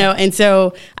 You know, and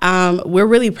so we're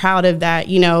really proud of that,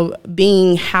 you know,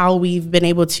 being how we've been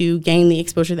able to gain the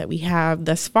exposure that we have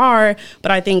thus far.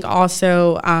 But I think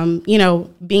also, you know,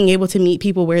 being able to meet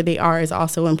people where they are is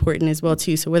also important as well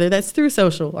too. So whether that's through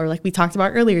social or like we talked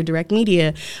about earlier, direct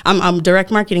media,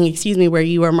 direct marketing, where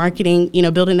you are marketing, you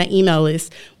know, building that email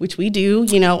list, which we do,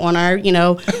 you know, on our, you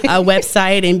know,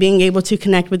 website and being able to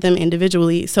connect with them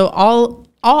individually. So all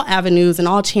avenues and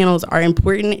all channels are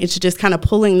important. It's just kind of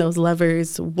pulling those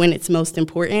levers when it's most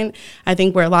important. I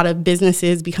think where a lot of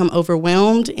businesses become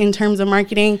overwhelmed in terms of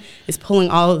marketing is pulling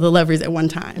all of the levers at one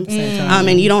time.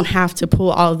 And you don't have to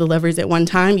pull all of the levers at one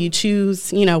time. You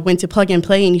choose, you know, when to plug and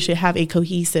play, and you should have a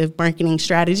cohesive marketing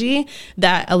strategy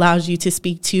that allows you to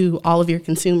speak to all of your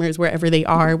consumers wherever they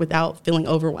are without feeling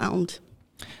overwhelmed.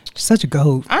 Such a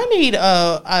goat. I need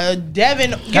a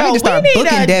Devin. Y'all need to start we need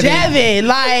booking a Devin.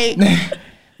 Like,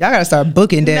 Y'all gotta start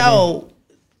booking Devin. no,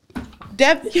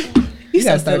 Devin. You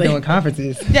gotta start doing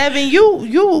conferences. Devin,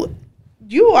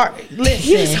 you are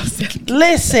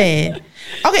listen.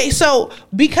 Okay, so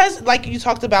because like you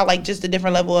talked about like just the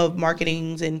different level of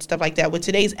marketings and stuff like that with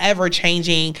today's ever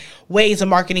changing ways of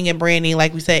marketing and branding,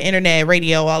 like we said, internet,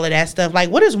 radio, all of that stuff. Like,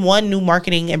 what is one new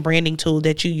marketing and branding tool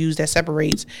that you use that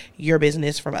separates your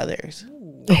business from others?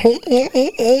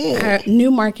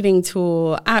 New marketing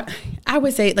tool. I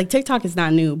would say like TikTok is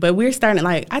not new, but we're starting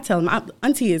like I tell them, I'm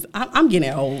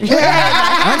getting old.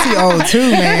 Auntie old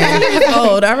too, man.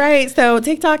 Old, all right. So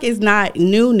TikTok is not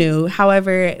new.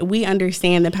 However, we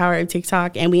understand the power of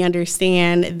TikTok, and we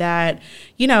understand that,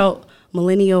 you know,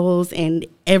 millennials and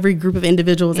every group of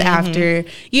individuals after,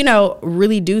 you know,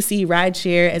 really do see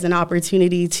rideshare as an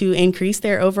opportunity to increase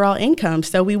their overall income.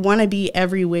 So we want to be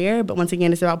everywhere, but once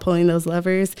again, it's about pulling those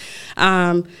levers.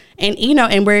 And, you know,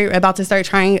 and we're about to start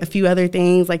trying a few other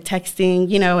things like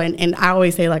texting, you know, and I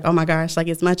always say like, oh my gosh, like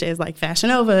as much as like Fashion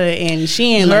Nova and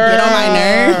Shein, like get on my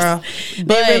nerves.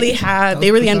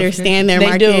 They really understand their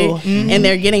market and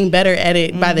they're getting better at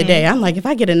it by the day. I'm like, if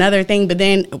I get another thing, but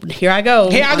then here I go.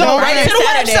 Right to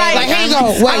the website. Like, here you go.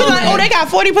 Oh, wait. I was like, oh, they got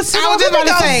 40%. I was just about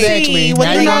to say, see.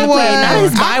 now you know what? Not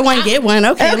just buy one, get one.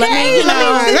 Okay,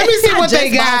 let me see what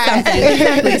they got.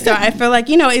 Exactly. So I feel like,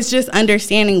 it's just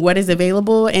understanding what is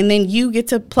available, and then you get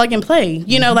to plug and play,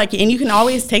 and you can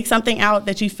always take something out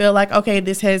that you feel like, okay,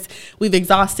 we've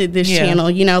exhausted this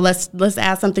channel, let's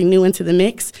add something new into the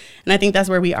mix. And I think that's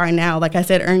where we are now. Like I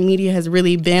said, earned media has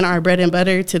really been our bread and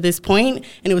butter to this point,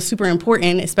 and it was super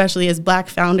important, especially as Black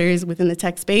founders within the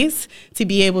tech space, to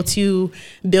be able to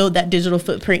build that digital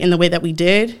footprint in the way that we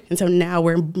did. And so now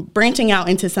we're branching out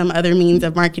into some other means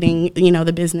of marketing,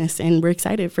 the business, and we're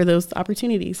excited for those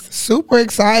opportunities. Super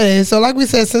excited. So like we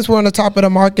said, since we're on the top of the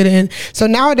marketing, so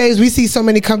nowadays we see so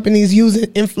many companies using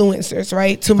influencers,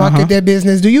 right, to market their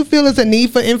business. Do you feel there's a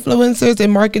need for influencers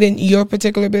in marketing your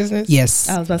particular business? Yes.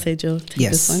 I was about to say, Jill, take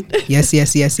yes. this one.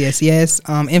 yes.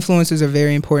 Influencers are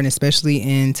very important, especially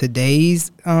in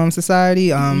today's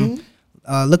society.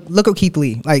 Look at Keith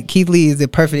Lee. Like, Keith Lee is a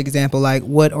perfect example. Like,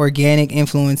 what organic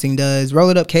influencing does. Roll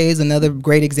It Up K is another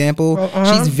great example.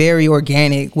 She's very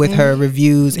organic with her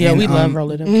reviews. Yeah, and, we love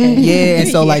Roll It Up K. Yeah, and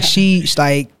so like she's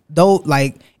like, though,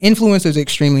 like, influencers are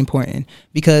extremely important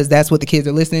because that's what the kids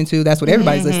are listening to. That's what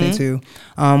everybody's listening to.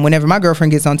 Whenever my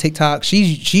girlfriend gets on TikTok,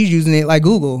 she's using it like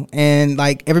Google, and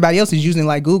like everybody else is using it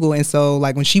like Google. And so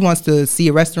like when she wants to see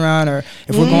a restaurant, or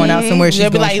if we're going out somewhere, she's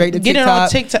going straight to get TikTok. It on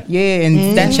TikTok. Yeah,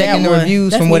 and that's checking the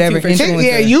reviews from whatever influencer.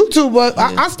 Yeah, YouTube.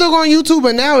 I still go on YouTube,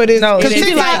 but now it is. No, because she be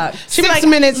TikTok, like, she be 6 like,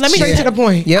 minutes let me straight to the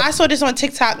point. Yep. I saw this on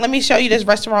TikTok. Let me show you this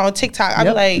restaurant on TikTok. I'd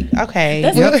be like, okay.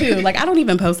 That's me too. Like, I don't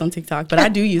even post on TikTok, but I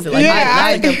do use it. Like, Yeah,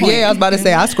 that's a good point. Yeah, I was about to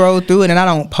say, I scroll through it and I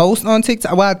don't post on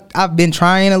TikTok. Well, I've been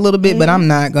trying a little bit, but I'm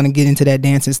not gonna get into that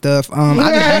dancing stuff.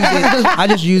 I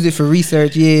just use it for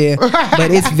research. Yeah, but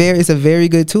it's a very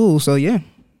good tool. So yeah.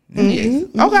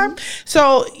 Okay,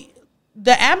 so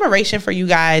the admiration for you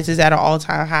guys is at an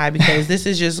all-time high because this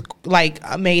is just like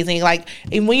amazing. Like,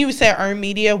 and when you said earned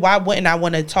media, why wouldn't I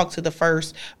want to talk to the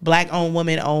first Black-owned,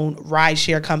 woman-owned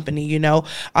rideshare company?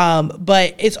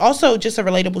 But it's also just a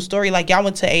relatable story. Like, y'all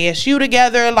went to ASU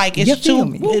together. Like, it's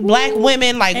two Black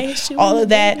women. Like, ASU, all of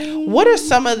that. What are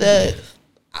some of the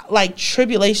like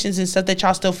tribulations and stuff that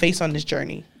y'all still face on this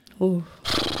journey? Ooh.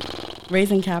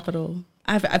 Raising capital.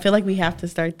 I feel like we have to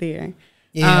start there.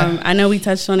 Yeah. I know we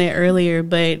touched on it earlier,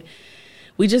 but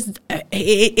we just,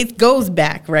 it goes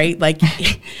back, right? Like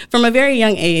from a very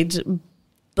young age,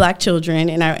 Black children,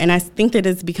 and I think that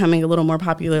it's becoming a little more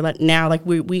popular now. Like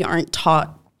we aren't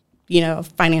taught,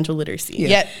 financial literacy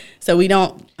yet. So we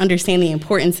don't understand the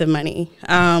importance of money.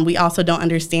 We also don't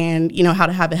understand, how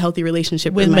to have a healthy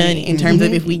relationship with money in terms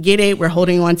of if we get it, we're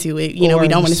holding on to it. We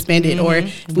don't want to spend it, or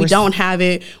if we don't have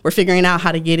it, we're figuring out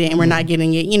how to get it, and we're not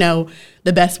getting it,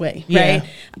 the best way, right?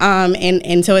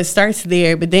 And so it starts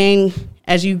there. But then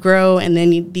as you grow, and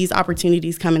then these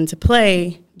opportunities come into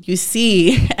play, you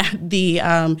see the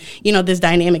this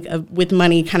dynamic with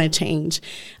money kind of change,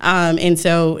 and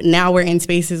so now we're in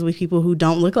spaces with people who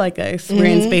don't look like us. We're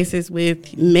in spaces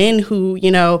with men who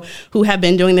have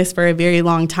been doing this for a very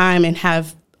long time and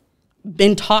have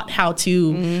been taught how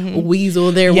to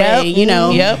weasel their way,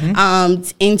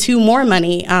 into more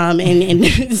money,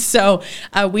 and so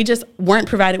we just weren't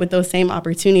provided with those same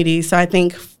opportunities. So I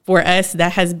think for us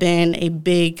that has been a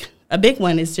big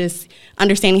one, is just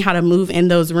understanding how to move in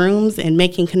those rooms and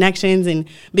making connections and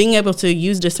being able to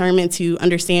use discernment to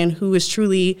understand who is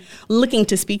truly looking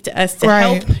to speak to us to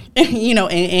help,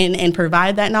 and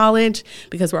provide that knowledge,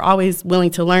 because we're always willing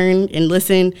to learn and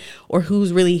listen, or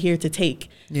who's really here to take.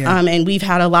 Yeah. And we've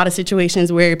had a lot of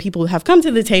situations where people have come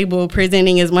to the table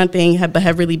presenting as one thing, but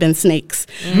have really been snakes.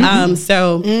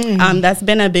 That's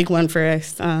been a big one for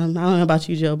us. I don't know about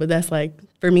you, Jill, but that's like,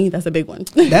 for me, that's a big one.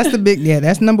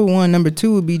 That's number one. Number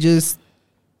two would be just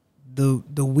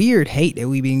the weird hate that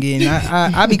we've been getting.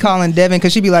 I be calling Devin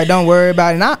because she be like, don't worry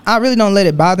about it. And I really don't let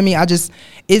it bother me.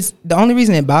 It's the only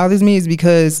reason it bothers me is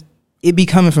because it be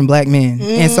coming from Black men.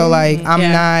 And so like,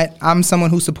 I'm someone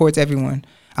who supports everyone.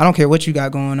 I don't care what you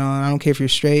got going on. I don't care if you're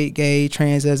straight, gay,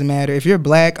 trans, doesn't matter. If you're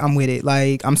Black, I'm with it.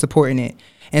 Like, I'm supporting it.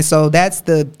 And so that's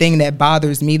the thing that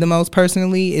bothers me the most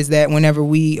personally, is that whenever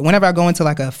I go into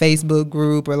like a Facebook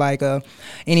group or like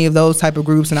any of those type of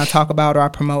groups and I talk about or I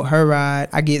promote Her Ride,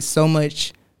 I get so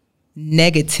much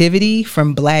negativity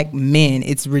from Black men.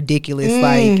 It's ridiculous.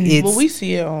 Like, we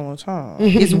see it all the time.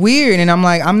 It's weird. And I'm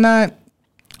like, I'm not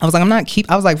I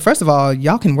was like, first of all,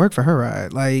 y'all can work for her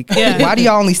ride. Like, why do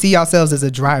y'all only see yourselves as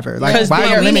a driver? Like, why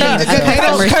are you limiting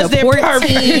yourselves? Because they're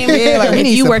team. Yeah, like, we if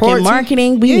need you work in support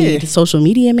marketing, we need social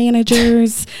media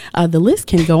managers. The list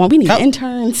can go on. We need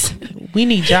interns. We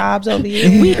need jobs over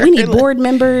here. We need board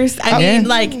members. I mean,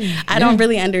 like, I don't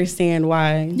really understand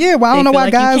why. Yeah, well, I don't know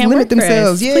why guys limit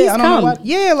themselves. Yeah, Please I don't know why.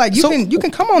 Yeah, like you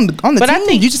can come on the team. I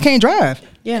think you just can't drive.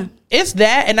 Yeah, it's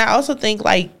that, and I also think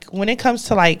like when it comes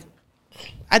to like,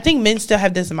 I think men still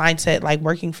have this mindset like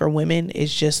working for women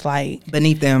is just like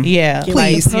beneath them. Yeah,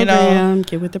 please, like,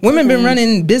 get with the women been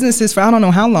running businesses for I don't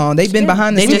know how long. They've been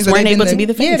behind the scenes. They just weren't able to be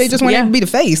the face. Yeah, they just weren't able to be the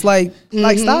face. Like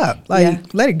stop.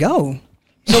 Like let it go.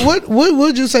 So what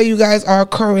would you say you guys are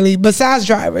currently, besides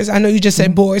drivers? I know you just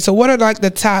said boys. So what are like the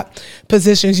top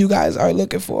positions you guys are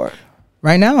looking for?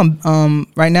 Right now,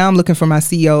 I'm looking for my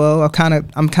COO.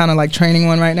 I'm kind of like training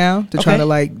one right now to try to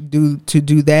like do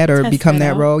that or become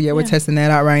that role. Yeah, we're testing that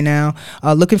out right now.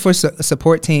 Looking for a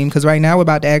support team because right now we're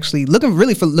about to actually looking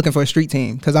for a street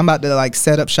team because I'm about to like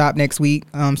set up shop next week.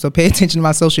 So pay attention to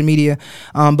my social media.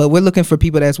 But we're looking for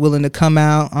people that's willing to come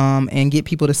out and get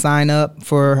people to sign up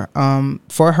for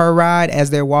her ride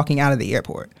as they're walking out of the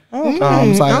airport.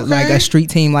 Like a street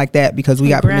team like that because we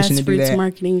got permission to do that.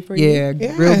 Marketing for you.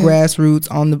 Yeah, real grassroots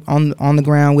on the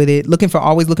ground with it.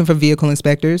 Always looking for vehicle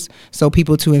inspectors, so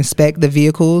people to inspect the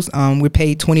vehicles. We're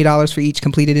paid $20 for each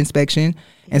completed inspection.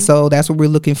 And so that's what we're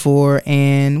looking for.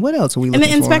 And what else are we looking for?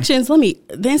 And the inspections,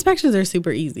 the inspections are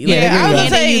super easy. Like, yeah, I was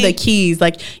handing you the keys.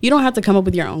 Like, you don't have to come up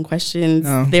with your own questions.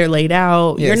 No. They're laid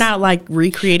out. Yes. You're not like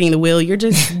recreating the wheel. You're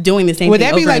just doing the same thing. Would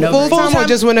that be like full time or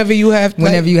just whenever you have time?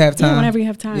 Whenever you have time. Yeah, whenever you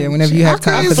have time. Yeah, whenever you have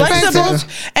time. Flexible.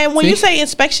 And when you say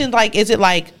inspection, like, is it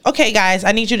like, okay, guys,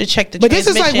 I need you to check the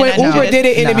transmission. But this is like when Uber did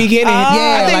it in the beginning.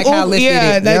 Yeah, like how Lyft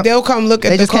did it. They'll come look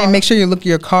at the car. They just can't make sure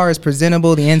your car is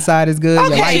presentable, the inside is good.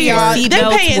 Okay, y'all.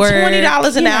 They're paying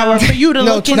 $20 an hour for you to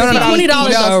look into $20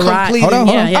 complete. Hold on.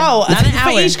 Oh,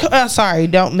 for each. Sorry,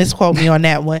 don't misquote me on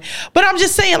that one. But I'm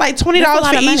just saying, like $20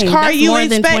 for each car you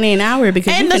inspect. More than $20 an hour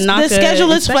because and the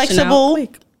schedule is flexible.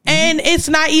 And it's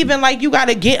not even like you got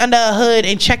to get under a hood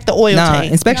and check the oil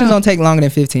tank. Inspections don't take longer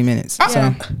than 15 minutes.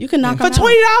 So you can knock for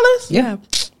 $20. Yeah.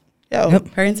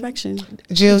 Per inspection.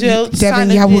 Jill,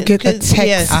 Devin, y'all will get a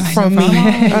text from me.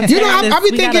 I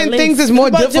be thinking things is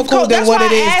more difficult than what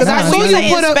it is. Because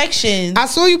I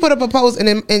saw you put up a post,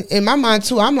 and in my mind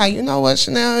too, I'm like, you know what,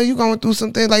 Chanel, you going through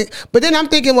something like. But then I'm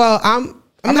thinking, well, I'm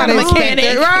not a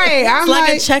mechanic, right? I'm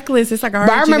like a checklist. It's like but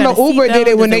I remember Uber did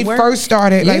it when they first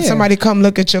started. Like somebody come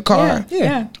look at your car.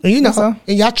 Yeah. And you know,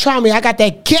 and y'all try me. I got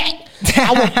that get.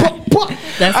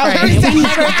 That's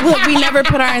right. We never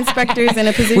put our inspectors in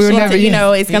a position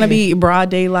to, it's going to be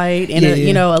broad daylight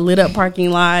in a lit up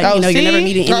parking lot. You're never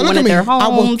meeting anyone at their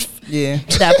homes.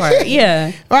 That part.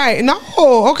 Yeah. Right. No.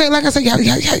 Okay. Like I said, y'all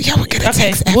will get a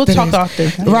text. We'll talk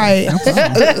after. Right.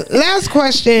 Last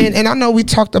question, and I know we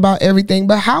talked about everything,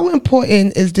 but how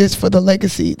important is this for the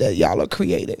legacy that y'all are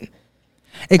creating?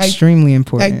 Extremely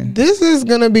important. Like this is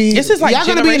gonna be. This is like y'all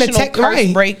gonna be in the tech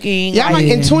breaking. Y'all like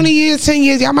in 20 years, 10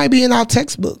 years, y'all might be in our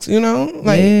textbooks. You know,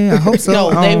 like I hope so.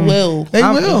 No, they will. They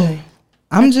will.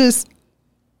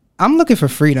 I'm looking for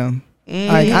freedom.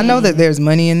 Like I know that there's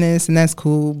money in this and that's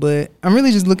cool, but I'm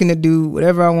really just looking to do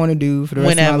whatever I want to do for the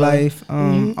rest of my life.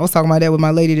 I was talking about that with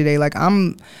my lady today. Like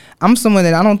I'm someone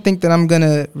that I don't think that I'm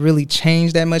gonna really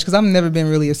change that much because I've never been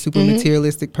really a super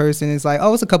materialistic person. It's like,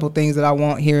 it's a couple things that I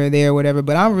want here or there or whatever,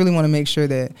 but I really want to make sure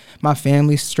that my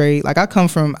family's straight. Like I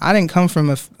didn't come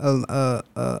from a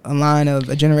line of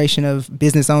a generation of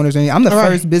business owners. I'm the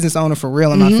first business owner for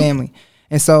real in my family,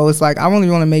 and so it's like I really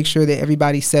want to make sure that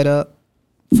everybody's set up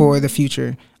for the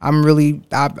future.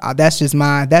 That's just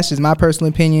my personal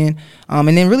opinion. And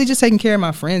then really just taking care of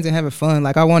my friends and having fun.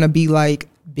 Like I want to be like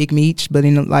Big Meech, but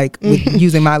with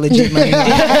using my legit money,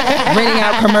 renting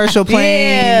out commercial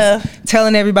planes,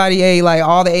 telling everybody, hey, like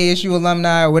all the ASU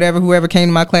alumni or whoever came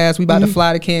to my class, we about to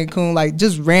fly to Cancun, like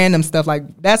just random stuff. Like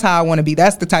that's how I want to be.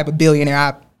 That's the type of billionaire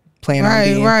I plan on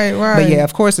being. Right. But yeah,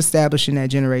 of course, establishing that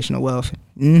generational wealth.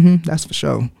 That's for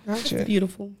sure. Gotcha.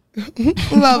 Beautiful.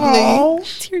 Lovely.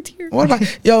 Tear. What about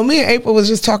me and April was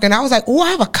just talking. I was like,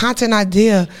 I have a content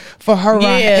idea for her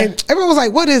ride. And everyone was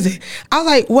like, what is it? I was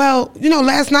like, well,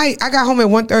 last night I got home at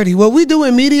 1:30. Well, we do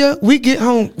in media, we get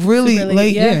home really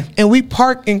late and we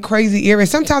park in crazy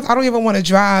areas. Sometimes I don't even want to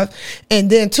drive. And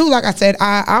then too, like I said,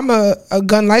 I'm a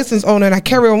gun license owner and I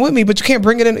carry on with me, but you can't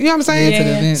bring it in. You know what I'm saying?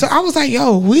 Yeah. So I was like,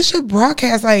 we should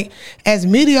broadcast like as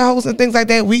media hosts and things like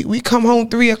that. We come home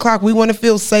 3:00. We want to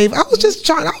feel safe. I was just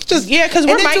trying. Because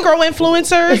we're micro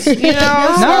influencers.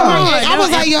 I was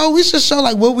like, we should show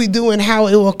like what we do and how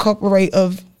it will incorporate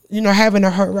of having a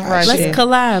her ride. Let's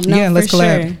collab. No, let's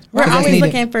collab. Sure. We're That's always needed.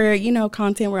 looking for,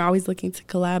 content. We're always looking to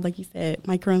collab, like you said,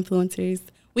 micro-influencers.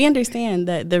 We understand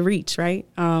the reach, right?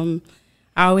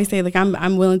 I always say, like,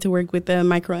 I'm willing to work with a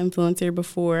micro-influencer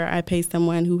before I pay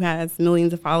someone who has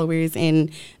millions of followers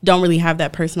and don't really have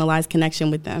that personalized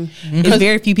connection with them. There's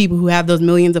very few people who have those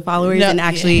millions of followers and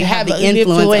actually have the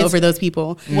influence over those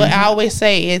people. What I always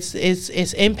say,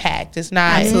 it's impact. It's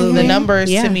not the numbers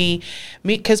to me,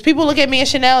 because people look at me and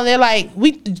Chanel and they're like,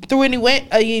 we threw an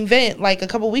event like a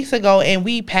couple weeks ago and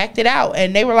we packed it out,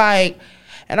 and they were like.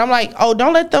 And I'm like, oh,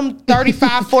 don't let them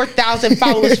 4,000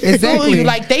 followers fool you.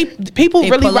 Like, people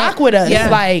really rock with us. Yeah.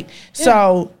 Like,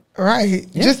 so. Right.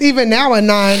 Yeah. Just even now at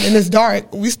 9 and it's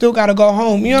dark, we still got to go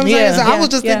home. You know what I'm saying? So I was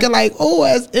just thinking like,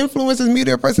 as influencers,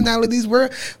 media personalities,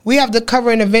 we have to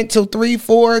cover an event till 3,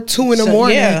 4, 2 in the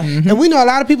morning. Yeah. And we know a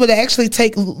lot of people that actually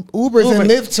take Ubers and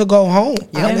Lyft to go home,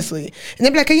 honestly. And they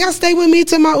be like, can y'all stay with me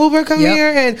till my Uber come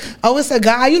here? And, it's a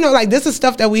guy. Like, this is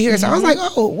stuff that we hear. So I was like,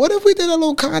 what if we did a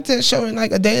little content showing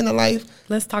like a day in the life?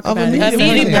 Let's talk of about a it.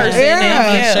 meeting person.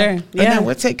 Yeah. Sure. And then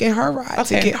we're taking her ride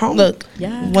to get home. Look,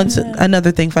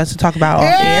 another thing for us to talk about off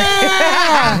air.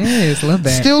 Yes, love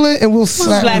that. Steal it and we'll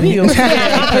slap you.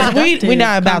 Because we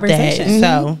not about that.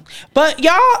 So, but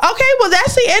y'all, okay, well,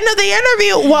 that's the end of the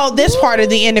interview. Well, this part of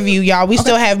the interview, y'all, we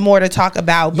still have more to talk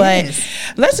about, but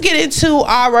let's get into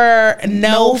our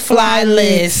no-fly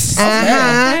list.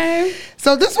 Okay.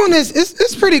 So this one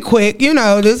it's pretty quick.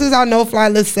 This is our no-fly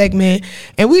list segment.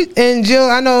 And Jill,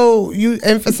 I know you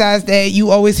emphasize that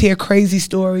you always hear crazy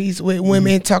stories with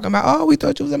women talking about, we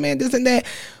thought you was a man, this and that.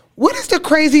 What is the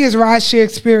craziest rideshare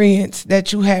experience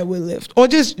that you had with Lyft? Or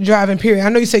just driving, period? I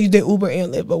know you said you did Uber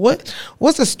and Lyft, but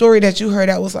what's a story that you heard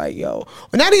that was like, or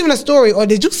not even a story, or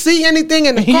did you see anything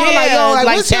in the car?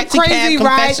 What's your crazy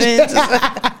ride?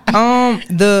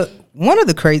 One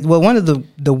of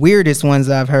the weirdest ones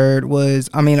I've heard was,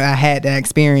 I had that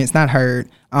experience, not heard.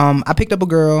 I picked up a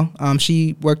girl.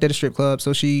 She worked at a strip club,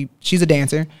 so she's a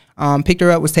dancer. Picked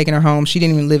her up, was taking her home. She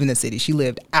didn't even live in the city. She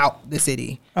lived out the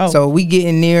city. Oh. So we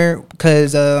getting near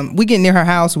her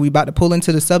house. We about to pull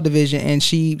into the subdivision, and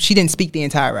she didn't speak the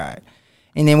entire ride.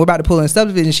 And then we're about to pull in the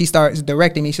subdivision. She starts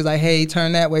directing me. She's like, "Hey,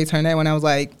 turn that way, turn that way." And I was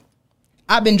like,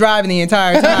 I've been driving the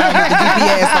entire time with the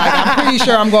GPS. Like, I'm pretty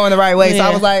sure I'm going the right way. So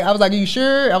I was like, "Are you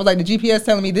sure?" I was like, "The GPS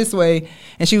telling me this way."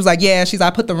 And she was like, "Yeah."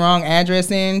 I put the wrong address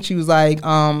in. She was like,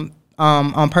 on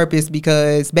purpose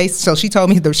because so she told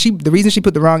me the reason she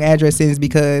put the wrong address in is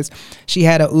because she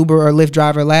had a Uber or Lyft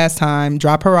driver last time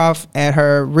drop her off at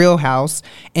her real house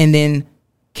and then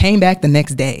came back the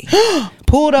next day.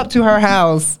 Pulled up to her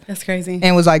house. That's crazy.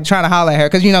 And was like trying to holler at her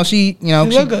because she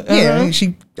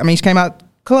came out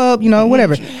club,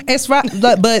 whatever. It's right,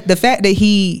 but the fact that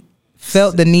he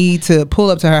felt the need to pull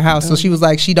up to her house, so she was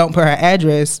like, she don't put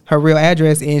her real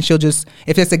address, and she'll just,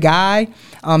 if it's a guy,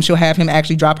 she'll have him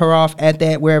actually drop her off at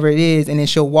that wherever it is, and then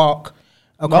she'll walk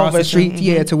across the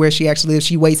street, to where she actually lives.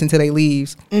 She waits until they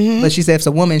leaves, but she said if it's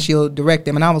a woman, she'll direct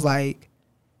them, and I was like,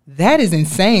 that is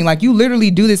insane. Like, you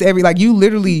literally do this you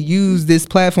literally use this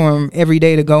platform every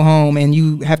day to go home, and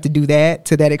you have to do that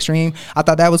to that extreme. I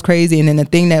thought that was crazy. And then the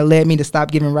thing that led me to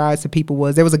stop giving rides to people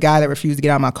was there was a guy that refused to get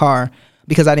out of my car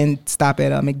because I didn't stop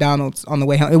at McDonald's on the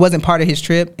way home. It wasn't part of his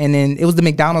trip. And then it was the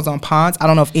McDonald's on Ponce. I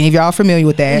don't know if any of y'all are familiar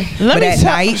with that. But at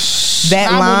night,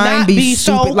 that line be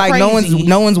stupid. So like,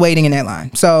 no one's waiting in that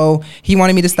line. So he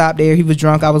wanted me to stop there. He was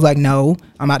drunk. I was like, no,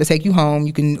 I'm about to take you home.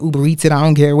 You can Uber Eats it. I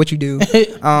don't care what you do.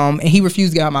 And he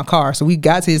refused to get out of my car. So we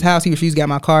got to his house. He refused to get out of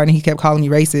my car, and he kept calling me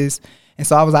racist. And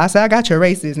so I said, I got your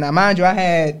racist. Now, mind you,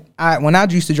 when I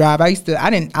used to drive,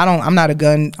 I'm not a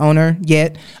gun owner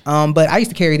yet, but I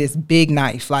used to carry this big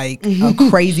knife, like a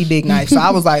crazy big knife. So I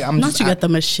was like, you got the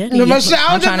machete. I'm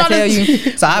trying to tell you.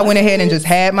 So I went ahead and just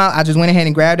went ahead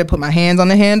and grabbed it, put my hands on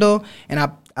the handle, and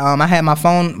I had my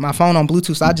phone on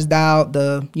Bluetooth, so I just dialed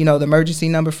the emergency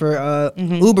number for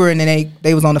Uber, and then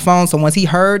they was on the phone. So once he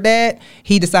heard that,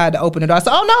 he decided to open the door. I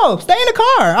said, "Oh no, stay in the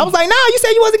car." I was like, "No, you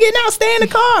said you wasn't getting out. Stay in the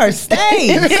car.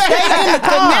 Stay in the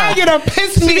car." Now you're gonna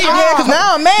piss me off. Yeah, because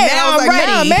now I'm mad. Now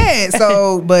I'm mad.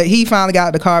 So, but he finally got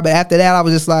out the car. But after that, I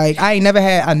was just like, I never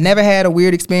had a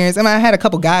weird experience. I had a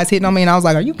couple guys hitting on me, and I was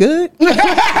like, "Are you good? Like,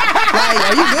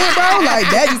 are you good, bro?" Like,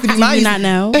 that used to be my. Do you not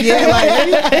know? Yeah,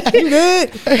 like, you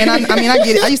good? And I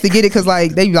get it. I used to get it because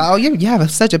like they be like, "Oh, you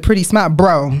have such a pretty smile,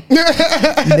 bro."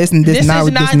 This not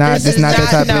that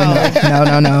type of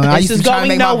no. I used to try to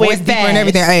make my voice deeper and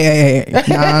everything. Hey.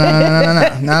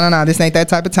 No. This ain't that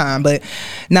type of time. But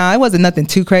it wasn't nothing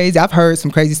too crazy. I've heard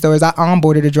some crazy stories. I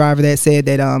onboarded a driver that said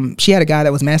that she had a guy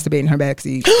that was masturbating in her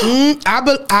backseat.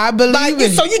 I believe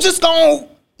it. So you just gonna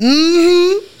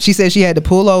She said she had to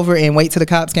pull over and wait till the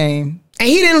cops came. And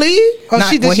he didn't leave?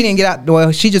 He didn't get out.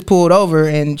 Well, she just pulled over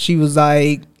and she was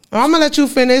like, I'm gonna let you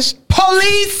finish.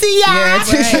 Policia! Yeah,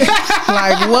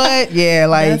 like what? Yeah,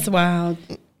 like That's wild.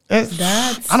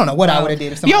 I don't know what I would have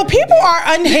did if somebody. Yo, people are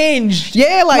unhinged.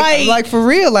 Yeah, like for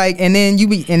real. Like, and then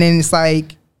it's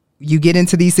like you get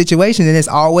into these situations and it's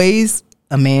always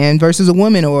a man versus a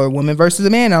woman or a woman versus a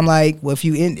man. I'm like, well, if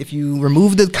you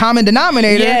remove the common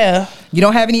denominator, you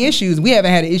don't have any issues. We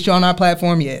haven't had an issue on our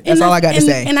platform yet. That's all I got to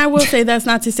say. And I will say that's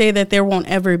not to say that there won't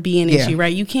ever be an issue,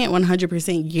 right? You can't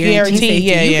 100% guarantee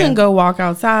safety. You can go walk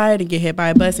outside and get hit by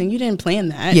a bus and you didn't plan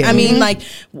that. I mean, like,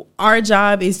 our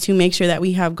job is to make sure that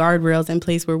we have guardrails in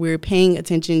place where we're paying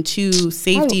attention to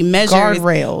safety measures.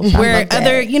 Guardrails. Where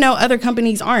other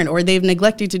companies aren't, or they've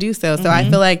neglected to do so. So I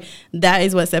feel like that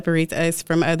is what separates us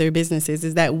from other businesses,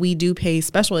 is that we do pay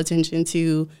special attention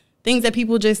to things that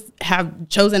people just have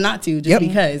chosen not to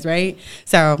because, right?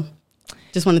 So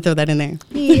just want to throw that in there.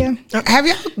 Yeah. Have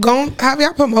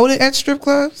y'all promoted at strip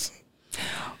clubs?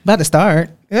 About to start.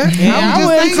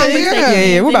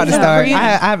 Yeah, we're about to start.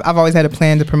 I've always had a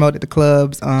plan to promote at the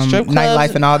clubs,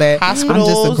 nightlife and all that. I'm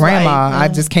just a grandma. I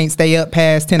just can't stay up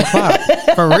past 10 o'clock.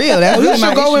 For real. That's really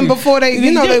my issue. Go in before they,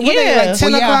 they like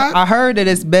 10 o'clock. I heard that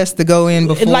it's best to go in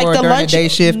before during the day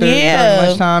shift or during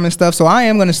lunchtime and stuff. So I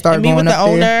am going to start going up there.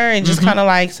 Meet with the owner and just kind of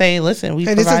like say, listen,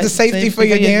 this is the safety for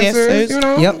your dancers.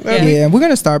 Yep. Yeah, we're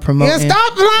going to start promoting. Yeah,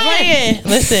 stop lying.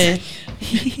 Listen.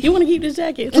 You want to keep this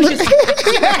jacket? Real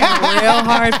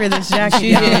hard for this jacket.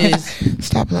 She is.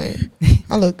 Stop playing.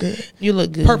 I look good. You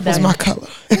look good. Purple's my color.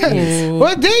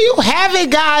 Well, there you have it,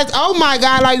 guys. Oh my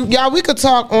God. Like, y'all, we could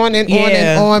talk on and on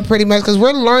and on pretty much because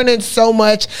we're learning so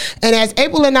much. And as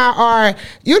April and I are,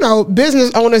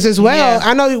 business owners as well.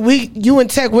 I know you and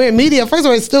tech, we're in media. First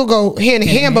of all, it still go hand in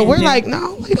hand, but we're like,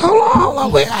 no, like, hold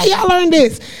on. How y'all learn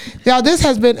this? Y'all, this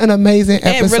has been an amazing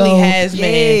episode. It really has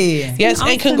been. Yeah. Yes,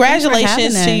 and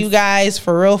congratulations to you guys,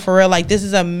 for real. Like, this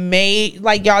is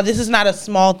y'all, this is not a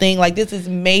small thing. Like, this is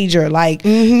major,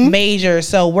 major.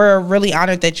 So we're really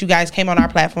honored that you guys came on our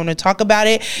platform to talk about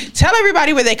it. Tell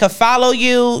everybody where they could follow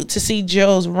you to see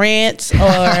Jill's rants,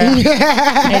 and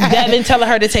Devin telling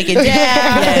her to take it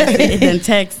down. And then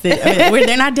text it.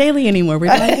 They're not daily anymore. We're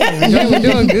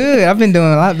doing good. I've been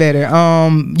doing a lot better.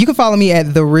 You can follow me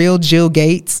at The Real Jill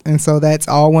Gates. And so that's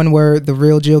all one word, The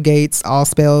Real Jill Gates, all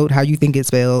spelled how you think it's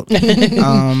spelled.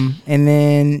 And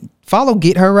then follow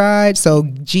Get Her Ride. So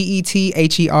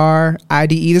GETHERIDE.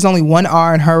 There's only one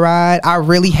R in Her Ride. I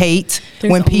really hate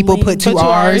when people put two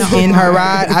R's in Her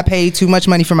Ride. I pay too much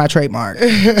money for my trademark.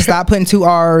 Stop putting two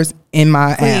R's in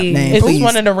my app name. Is this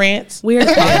one of the rants? We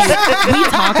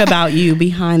talk about you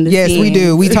behind the scenes. Yes, we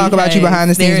do. We talk about you behind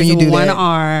the scenes when you do that. One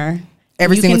R.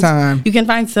 Every single time. You can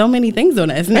find so many things on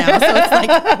us now. So it's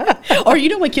like, or you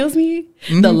know what kills me?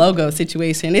 The logo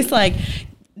situation. It's like,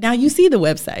 now you see the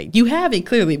website. You have it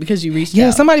clearly because you reached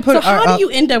out. Somebody put how do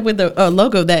you end up with a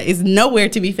logo that is nowhere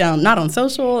to be found? Not on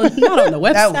social, not on the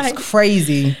website. That was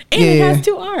crazy. And it has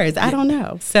two R's. I don't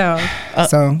know. So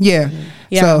So you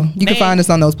can find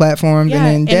us on those platforms. Yeah, and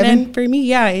then Devin? And then for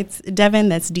me, it's Devin.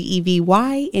 That's DEVYNNE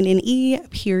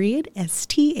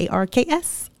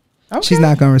 _STARKS. Okay. She's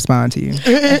not going to respond to you.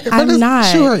 I'm not.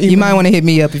 Sure, you might want to hit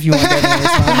me up if you want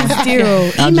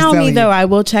that. Email me, though. I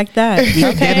will check that. Okay.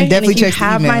 Devin definitely checks the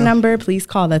email. If you have my number, please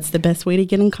call. That's the best way to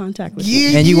get in contact with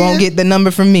me. And you won't get the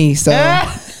number from me. So,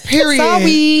 period.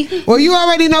 Sorry. Well, you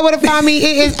already know where to find me.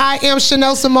 It is I am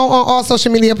Chanel Simone on all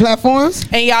social media platforms.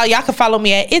 And y'all can follow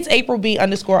me at It's April B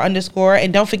 __.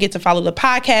 And don't forget to follow the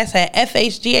podcast at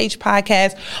FHGH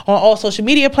Podcast on all social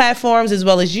media platforms, as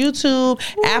well as YouTube,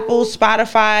 Apple,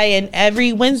 Spotify, and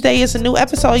every Wednesday is a new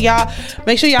episode, y'all.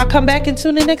 Make sure y'all come back and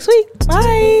tune in next week.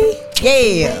 Bye.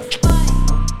 Yeah.